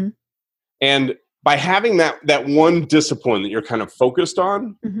 And by having that one discipline that you're kind of focused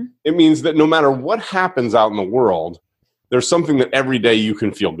on, it means that no matter what happens out in the world, there's something that every day you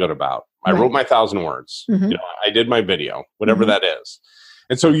can feel good about. I wrote my 1,000 words. I did my video, whatever that is.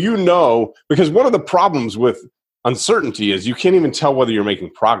 And so because one of the problems with uncertainty is you can't even tell whether you're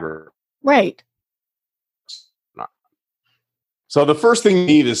making progress. Right. So the first thing you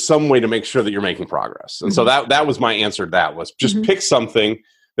need is some way to make sure that you're making progress. And so that was my answer to that, was just pick something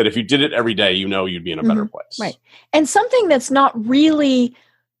that if you did it every day, you'd be in a better place. Right. And something that's not really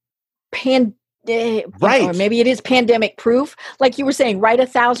right. Or maybe it is pandemic proof. Like you were saying, write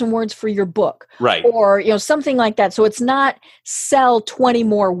 1,000 words for your book. Right. Or, something like that. So it's not sell 20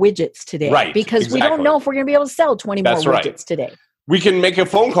 more widgets today. Right. Because we don't know if we're going to be able to sell 20 more widgets today. We can make a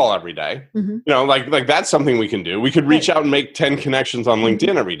phone call every day. Like that's something we can do. We could reach out and make 10 connections on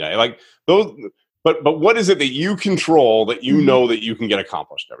LinkedIn every day. Like those, but what is it that you control that you know that you can get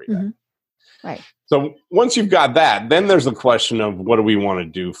accomplished every day? Right. So once you've got that, then there's the question of what do we want to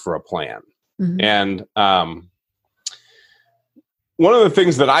do for a plan? And one of the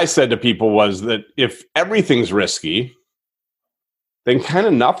things that I said to people was that if everything's risky, then kind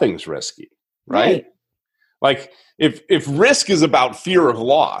of nothing's risky, right? Like if risk is about fear of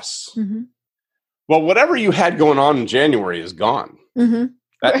loss, well, whatever you had going on in January is gone.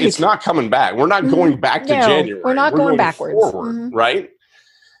 It's not coming back. We're not going back to January. We're not going backwards. Forward, right?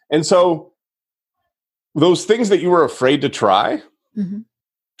 And so those things that you were afraid to try,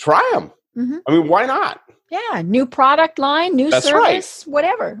 try them. I mean, why not? Yeah. New product line, new service,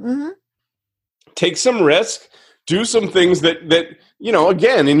 whatever. Take some risk. Do some things that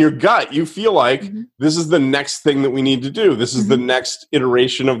again, in your gut, you feel like this is the next thing that we need to do. This is the next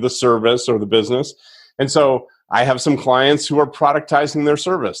iteration of the service or the business. And so I have some clients who are productizing their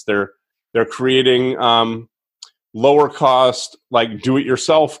service. They're creating lower cost, like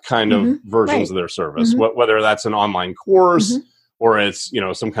do-it-yourself kind of versions of their service, whether that's an online course or it's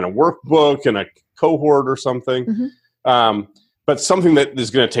some kind of workbook and a cohort or something. But something that is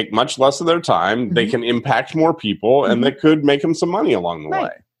going to take much less of their time, they can impact more people, and that could make them some money along the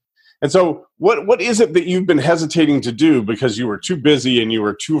way. And so what is it that you've been hesitating to do because you were too busy and you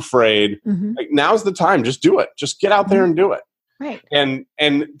were too afraid? Like, now's the time. Just do it. Just get out there and do it. Right.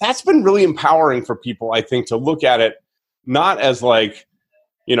 And that's been really empowering for people, I think, to look at it not as like,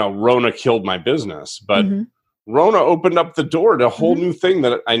 Rona killed my business, but Rona opened up the door to a whole new thing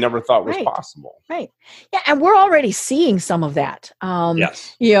that I never thought was possible. Right. Yeah. And we're already seeing some of that.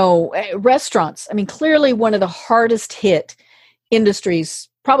 Yes. Restaurants, I mean, clearly one of the hardest hit industries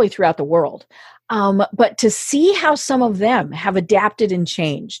probably throughout the world. But to see how some of them have adapted and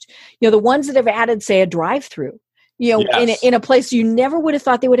changed, the ones that have added, say, a drive-through, in a place you never would have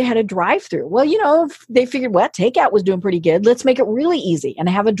thought they would have had a drive-through. Well, they figured, takeout was doing pretty good. Let's make it really easy and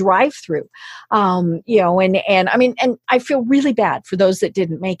have a drive-through. And I feel really bad for those that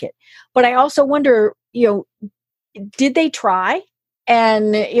didn't make it. But I also wonder, did they try?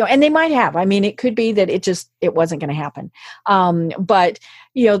 And, and they might have. I mean, it could be that it wasn't going to happen. But,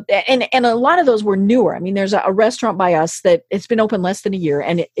 and a lot of those were newer. I mean, there's a restaurant by us that it's been open less than a year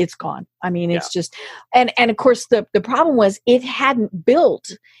and it's gone. I mean, it's just, and of course the problem was it hadn't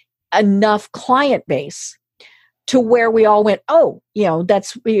built enough client base to where we all went, oh,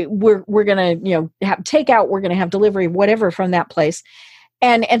 we're going to, have takeout, we're going to have delivery, whatever from that place.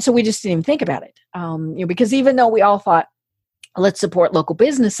 And so we just didn't even think about it. Because even though we all thought, let's support local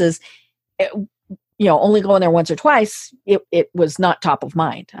businesses, only going there once or twice, it was not top of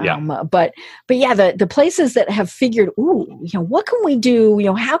mind. But yeah, the places that have figured, what can we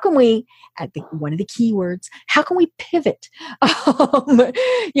do? How can we, I think one of the key words, how can we pivot,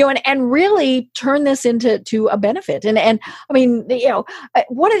 and really turn this into a benefit? And I mean,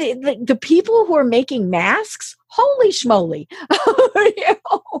 what are the people who are making masks? Holy schmoly.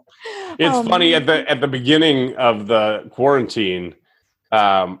 It's funny at the beginning of the quarantine,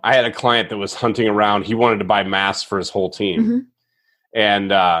 I had a client that was hunting around. He wanted to buy masks for his whole team.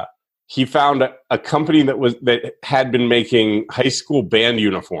 And he found a company that had been making high school band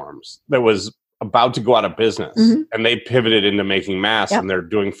uniforms that was about to go out of business. And they pivoted into making masks, and they're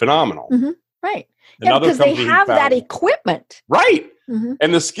doing phenomenal. Right. Because they have that equipment. Right.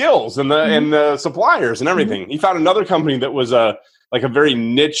 And the skills and the suppliers and everything. He found another company that was a very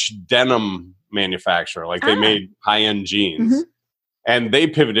niche denim manufacturer. Like they made high-end jeans. And they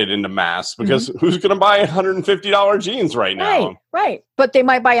pivoted into masks because who's going to buy $150 jeans right now? Right. But they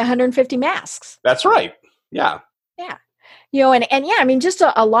might buy 150 masks. That's right. Yeah. Yeah. I mean, just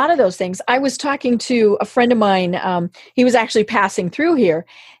a lot of those things. I was talking to a friend of mine. He was actually passing through here,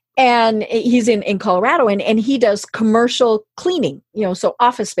 and he's in Colorado, and he does commercial cleaning, so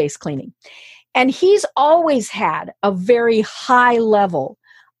office space cleaning. And he's always had a very high level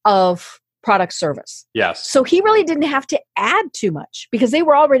of product service. Yes. So he really didn't have to add too much because they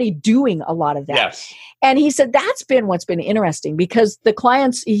were already doing a lot of that. Yes. And he said that's been what's been interesting because the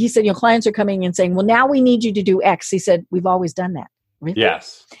clients, he said, clients are coming and saying, well, now we need you to do X. He said, we've always done that. Really?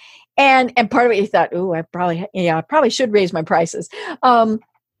 Yes. And part of it, he thought, I probably should raise my prices.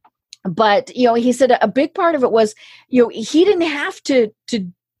 But, he said a big part of it was, he didn't have to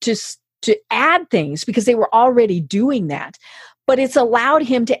add things because they were already doing that. But it's allowed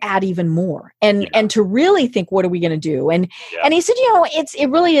him to add even more and to really think, what are we going to do? And he said, it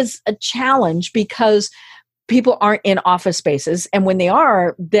really is a challenge because people aren't in office spaces, and when they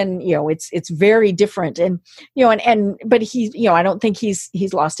are, then it's very different. And but he, I don't think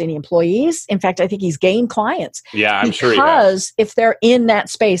he's lost any employees. In fact, I think he's gained clients. Yeah, I'm sure he has. Because if they're in that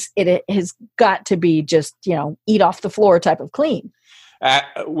space, it has got to be just eat off the floor type of clean.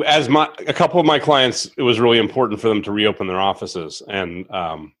 As a couple of my clients, it was really important for them to reopen their offices. And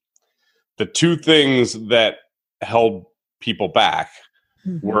the two things that held people back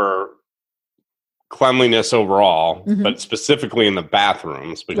were cleanliness overall, but specifically in the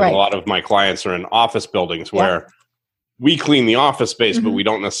bathrooms, because a lot of my clients are in office buildings where we clean the office space, but we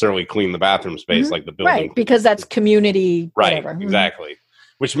don't necessarily clean the bathroom space like the building. Right, because that's community, whatever. Right, exactly.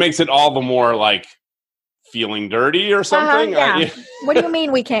 Which makes it all the more like feeling dirty or something. What do you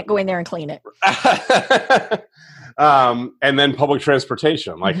mean we can't go in there and clean it? And then public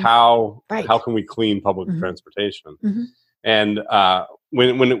transportation, like how can we clean public transportation? And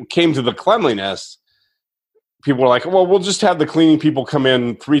when it came to the cleanliness, people were like, well, we'll just have the cleaning people come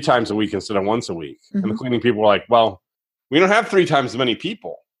in 3 times a week instead of once a week. And the cleaning people were like, well, we don't have 3 times as many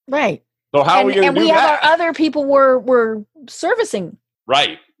people. Right. So how are we going to do that? And we have our other people we're servicing.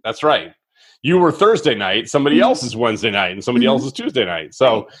 Right. That's right. You were Thursday night, somebody else is Wednesday night, and somebody else is Tuesday night.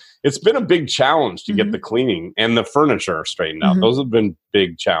 So it's been a big challenge to get the cleaning and the furniture straightened out. Those have been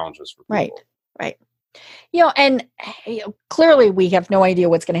big challenges for people. Right. And clearly we have no idea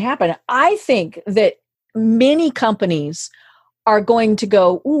what's going to happen. I think that many companies are going to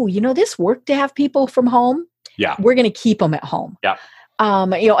go, this work to have people from home. Yeah. We're going to keep them at home. Yeah.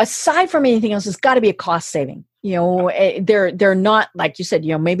 Aside from anything else, it's got to be a cost saving. They're not, like you said,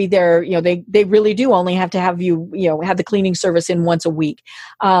 maybe they're, they really do only have to have have the cleaning service in once a week.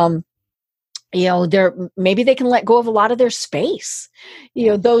 Maybe they can let go of a lot of their space. They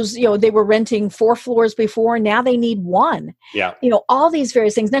were renting 4 floors before, now they need 1. Yeah. All these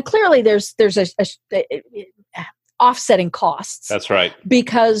various things. Now, clearly there's a offsetting costs. That's right.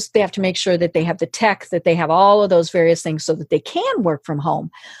 Because they have to make sure that they have the tech, that they have all of those various things so that they can work from home.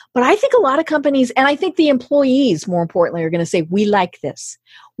 But I think a lot of companies, and I think the employees, more importantly, are going to say, we like this.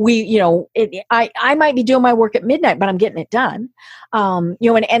 I might be doing my work at midnight, but I'm getting it done. And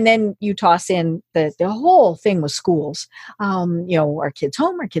then you toss in the whole thing with schools. Are kids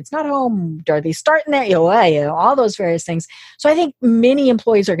home? Are kids not home? Are they starting there? All those various things. So I think many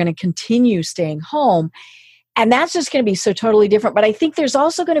employees are going to continue staying home. And that's just going to be so totally different. But I think there's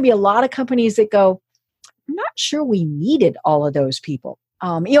also going to be a lot of companies that go, I'm not sure we needed all of those people.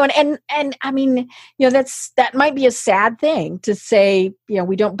 And I mean, that might be a sad thing to say,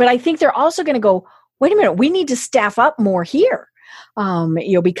 we don't, but I think they're also going to go, wait a minute, we need to staff up more here.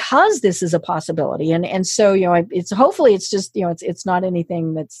 Because this is a possibility. And so, it's hopefully it's just, it's not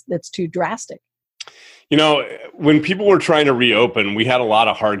anything that's too drastic. When people were trying to reopen, we had a lot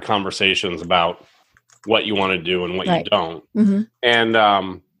of hard conversations about what you want to do and what you don't. Mm-hmm.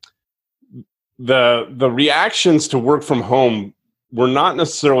 And the reactions to work from home were not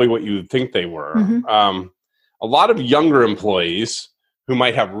necessarily what you would think they were. Mm-hmm. A lot of younger employees who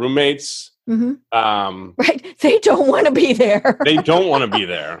might have roommates, right. They don't want to be there. They don't want to be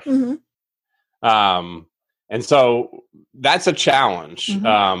there. Mm-hmm. And so that's a challenge.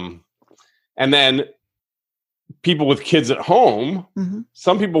 Mm-hmm. And then people with kids at home,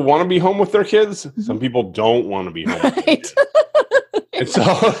 some people want to be home with their kids. Mm-hmm. Some people don't want to be home with their kids. And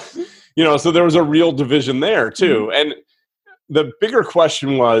so, so there was a real division there too. Mm-hmm. And the bigger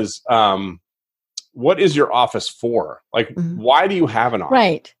question was, what is your office for? Like, why do you have an office?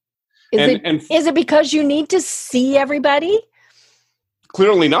 Right. Is it because you need to see everybody?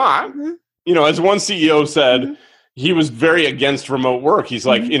 Clearly not. Mm-hmm. As one CEO said, he was very against remote work. He's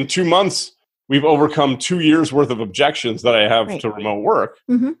like, in 2 months, we've overcome 2 years worth of objections that I have to remote work.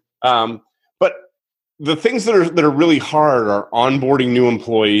 Mm-hmm. But the things that are really hard are onboarding new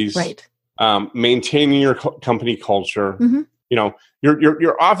employees, maintaining your company culture. Mm-hmm.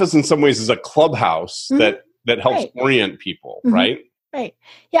 Your office in some ways is a clubhouse that helps orient people, right? Right.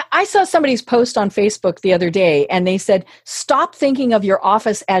 Yeah. I saw somebody's post on Facebook the other day and they said, stop thinking of your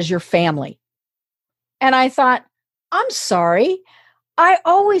office as your family. And I thought, I'm sorry. I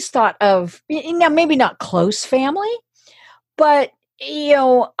always thought of, now maybe not close family, but,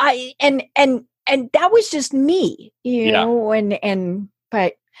 and that was just me, and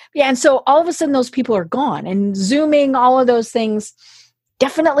so all of a sudden those people are gone and Zooming, all of those things,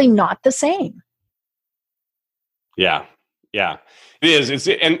 definitely not the same. Yeah. Yeah. It is.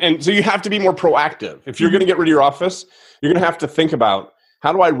 And so you have to be more proactive. If you're going to get rid of your office, you're going to have to think about,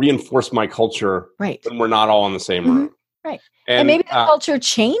 how do I reinforce my culture when we're not all in the same room? Right. And maybe the culture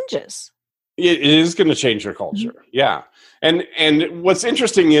changes. It is going to change your culture. Yeah. And what's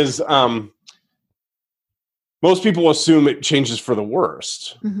interesting is most people assume it changes for the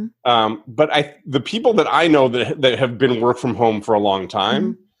worst. But the people that I know that have been work from home for a long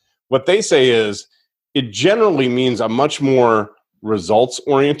time, what they say is it generally means a much more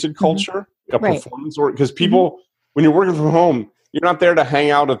results-oriented culture, a performance-oriented, because people, when you're working from home, you're not there to hang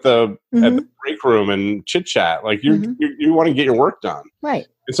out at the break room and chit-chat. Like you want to get your work done. Right.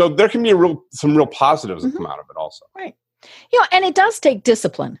 And so there can be some real positives that come out of it also. Right. And it does take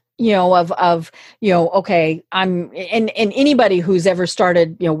discipline, okay, and anybody who's ever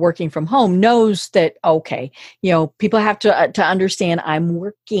started, working from home knows that, okay, people have to understand I'm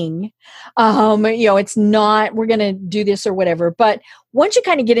working, it's not, we're going to do this or whatever. But once you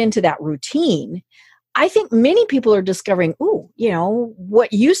kind of get into that routine, I think many people are discovering,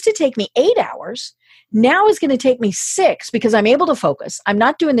 what used to take me 8 hours now is going to take me 6 because I'm able to focus. I'm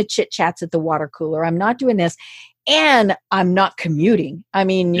not doing the chit chats at the water cooler. I'm not doing this. And I'm not commuting. I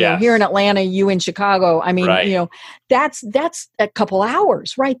mean, here in Atlanta, you in Chicago, I mean, that's a couple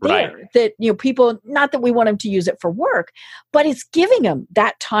hours right there that, people, not that we want them to use it for work, but it's giving them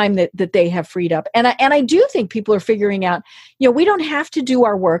that time that they have freed up. And I do think people are figuring out, we don't have to do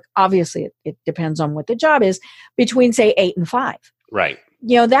our work. Obviously, it depends on what the job is between, say, 8 and 5. Right.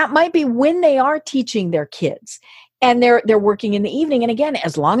 That might be when they are teaching their kids and they're working in the evening. And again,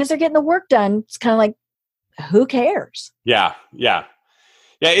 as long as they're getting the work done, it's kind of like, who cares? Yeah.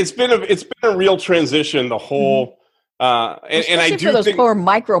 It's been a real transition. The whole, and I do for those think poor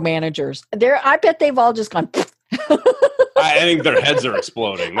micromanagers. I bet they've all just gone. I think their heads are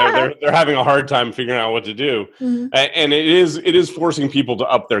exploding. They're having a hard time figuring out what to do, and it is forcing people to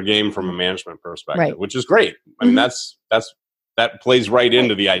up their game from a management perspective, which is great. I mean, that plays right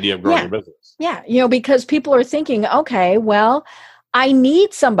into the idea of growing your business. Yeah, because people are thinking, okay, well, I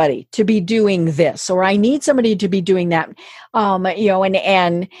need somebody to be doing this, or I need somebody to be doing that. And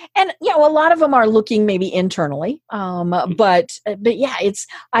a lot of them are looking maybe internally. But yeah,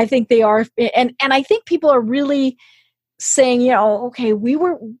 I think they are. And I think people are really saying, okay, I'm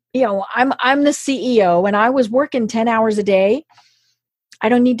the CEO and I was working 10 hours a day. I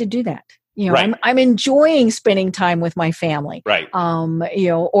don't need to do that. I'm enjoying spending time with my family. Right.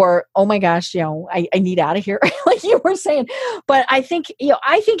 Or, oh my gosh, I need out of here, like you were saying. But I think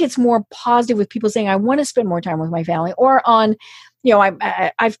it's more positive with people saying, I want to spend more time with my family, or on,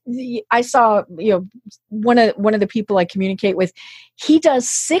 I saw, one of the people I communicate with, he does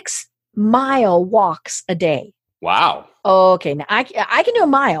 6-mile walks a day. Wow. Okay. Now I can do a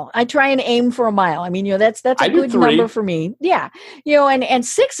mile. I try and aim for a mile. I mean, that's a good number for me. Yeah. And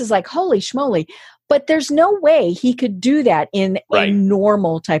 6 is like, holy schmoly. But there's no way he could do that in a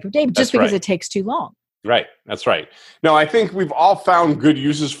normal type of day just because it takes too long. Right. That's right. No, I think we've all found good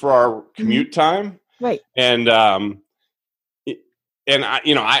uses for our commute time. Right. And I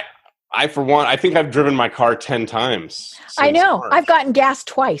for one, I think I've driven my car 10 times. I know. March. I've gotten gas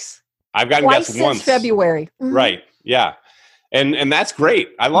twice. I've gotten twice gas since once. February. Right. Yeah. And that's great.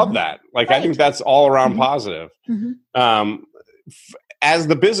 I love that. Like, I think that's all around positive. As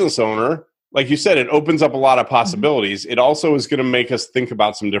the business owner, like you said, it opens up a lot of possibilities. It also is going to make us think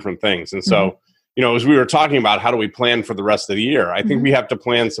about some different things. And so, as we were talking about, how do we plan for the rest of the year? I think we have to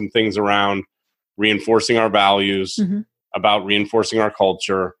plan some things around reinforcing our values, about reinforcing our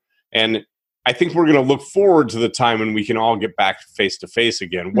culture. And I think we're going to look forward to the time when we can all get back face to face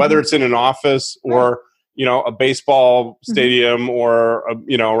again, whether it's in an office or, a baseball stadium or,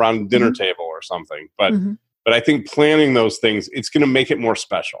 around a dinner table or something. But I think planning those things, it's going to make it more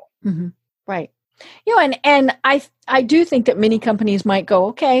special. Right. And I do think that many companies might go,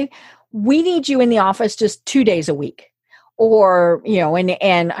 okay, we need you in the office just 2 days a week. Or,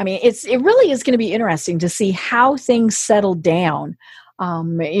 and I mean, it really is going to be interesting to see how things settle down.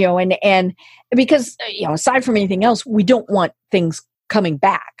 And because, aside from anything else, we don't want things coming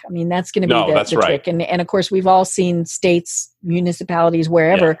back. I mean, that's going to be the trick. And of course, we've all seen states, municipalities,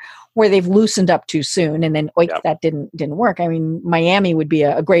 wherever, where they've loosened up too soon. And then, that didn't work. I mean, Miami would be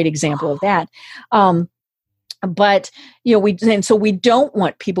a great example of that. But, we don't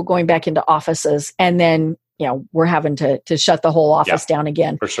want people going back into offices and then, we're having to shut the whole office down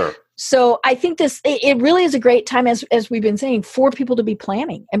again. For sure. So I think it really is a great time, as we've been saying, for people to be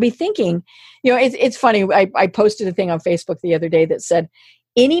planning and be thinking. It's funny. I posted a thing on Facebook the other day that said,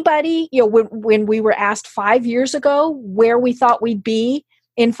 anybody, when we were asked 5 years ago where we thought we'd be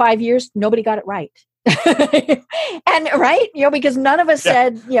in 5 years, nobody got it right. And because none of us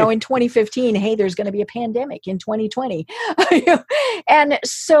said, in 2015, hey, there's going to be a pandemic in 2020. And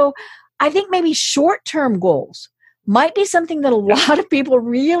so I think maybe short-term goals might be something that a lot of people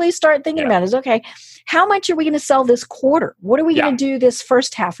really start thinking about is, okay, how much are we going to sell this quarter? What are we going to do this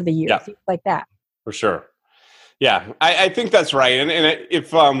first half of the year? Things like that. For sure. Yeah, I think that's right. And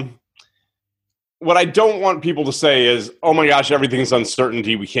if what I don't want people to say is, oh my gosh, everything's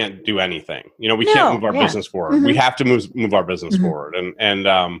uncertainty, we can't do anything. We can't move our business forward. We have to move our business forward.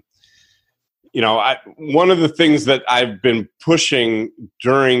 And one of the things that I've been pushing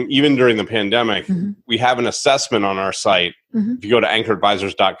during the pandemic, we have an assessment on our site. If you go to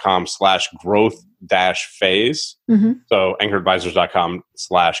anchoradvisors.com/growth-phase, so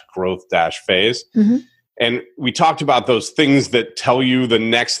anchoradvisors.com/growth-phase. And we talked about those things that tell you the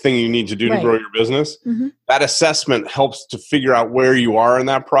next thing you need to do to grow your business. That assessment helps to figure out where you are in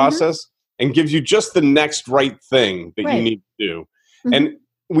that process and gives you just the next right thing that you need to do. And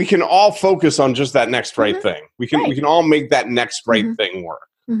we can all focus on just that next right thing. We can all make that next right thing work,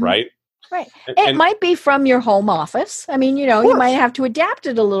 right? Right. It might be from your home office. I mean, you might have to adapt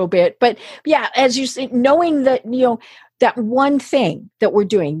it a little bit, but as you say, knowing that, that one thing that we're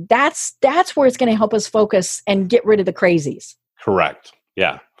doing, that's where it's going to help us focus and get rid of the crazies. Correct.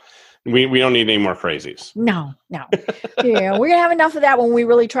 Yeah. We don't need any more crazies. No. We're going to have enough of that when we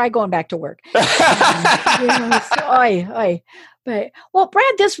really try going back to work. But,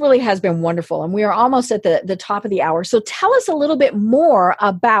 Brad, this really has been wonderful, and we are almost at the top of the hour. So tell us a little bit more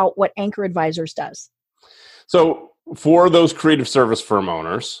about what Anchor Advisors does. So for those creative service firm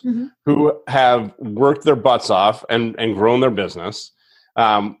owners who have worked their butts off and grown their business,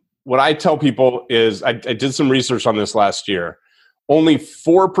 what I tell people is, I did some research on this last year. Only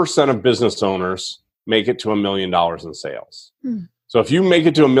 4% of business owners make it to $1 million in sales. So if you make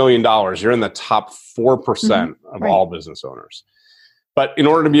it to $1 million, you're in the top 4% of all business owners. But in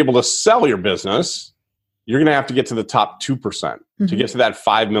order to be able to sell your business, you're going to have to get to the top 2%. To get to that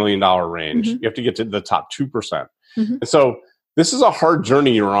 $5 million range, you have to get to the top 2%. And so this is a hard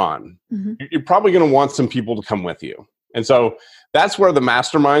journey you're on. You're probably going to want some people to come with you. And so that's where the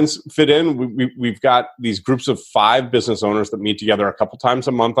masterminds fit in. We've got these groups of 5 business owners that meet together a couple times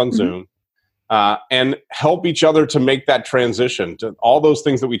a month on Zoom. And help each other to make that transition to all those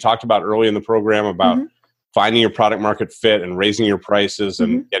things that we talked about early in the program about finding your product market fit and raising your prices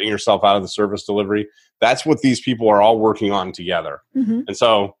and getting yourself out of the service delivery. That's what these people are all working on together. And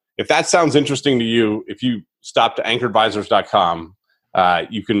so if that sounds interesting to you, if you stop to anchoradvisors.com,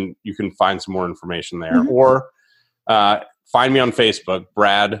 you can find some more information there. Or find me on Facebook,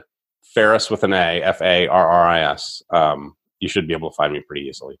 Brad Farris with an A, Farris. you should be able to find me pretty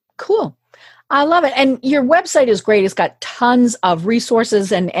easily. Cool. I love it. And your website is great. It's got tons of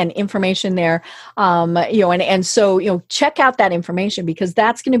resources and information there. So check out that information, because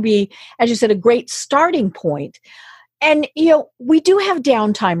that's going to be, as you said, a great starting point. And, we do have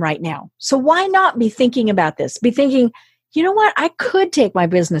downtime right now. So why not be thinking about this? Be thinking, you know what? I could take my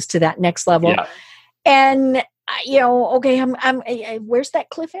business to that next level. Yeah. And okay, where's that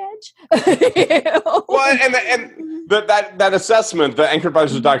cliff edge? Well, and that assessment, the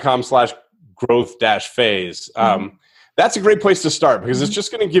anchoradvisors.com/growth-phase, that's a great place to start, because it's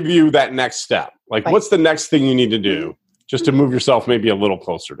just going to give you that next step. Like, what's the next thing you need to do just to move yourself maybe a little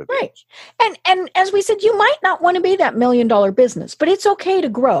closer to that? Right. And as we said, you might not want to be that $1 million business, but it's okay to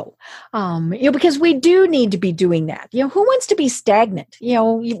grow. Because we do need to be doing that. Who wants to be stagnant?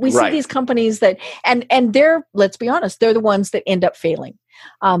 We see these companies that, and they're, let's be honest, they're the ones that end up failing.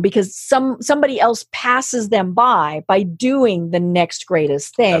 Because somebody else passes them by doing the next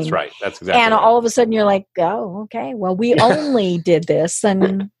greatest thing. That's right. That's exactly and right. all of a sudden you're like, oh, okay, well, we only did this,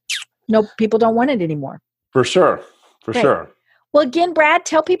 and no, people don't want it anymore. For sure. Sure. Well, again, Brad,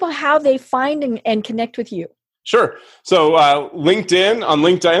 tell people how they find and connect with you. Sure. So on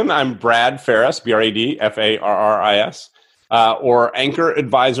LinkedIn, I'm Brad Farris, BradFarris, or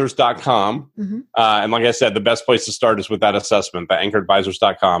anchoradvisors.com. And like I said, the best place to start is with that assessment, the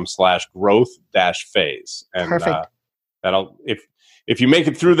anchoradvisors.com/growth-phase. And perfect. If you make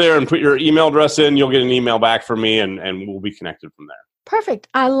it through there and put your email address in, you'll get an email back from me, and we'll be connected from there. Perfect.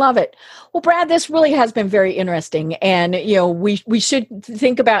 I love it. Well, Brad, this really has been very interesting. And, we should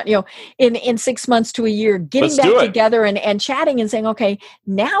think about, in 6 months to a year, getting back together and chatting and saying, okay,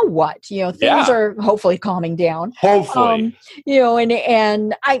 now what? Things are hopefully calming down. Hopefully.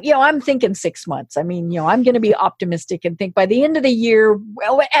 And I'm thinking 6 months. I mean, I'm going to be optimistic and think by the end of the year,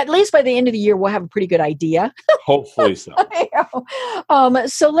 well, at least by the end of the year, we'll have a pretty good idea. Hopefully so.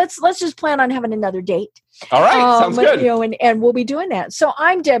 So let's just plan on having another date. All right. Sounds good. And we'll be doing that. So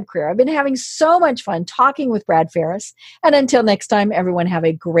I'm Deb Creer. I've been having so much fun talking with Brad Farris. And until next time, everyone have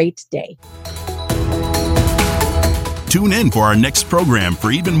a great day. Tune in for our next program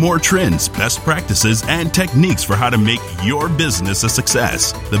for even more trends, best practices, and techniques for how to make your business a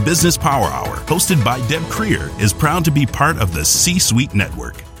success. The Business Power Hour, hosted by Deb Creer, is proud to be part of the C-Suite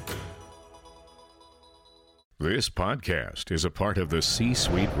Network. This podcast is a part of the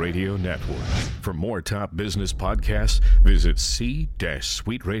C-Suite Radio Network. For more top business podcasts, visit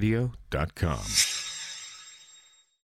c-suiteradio.com.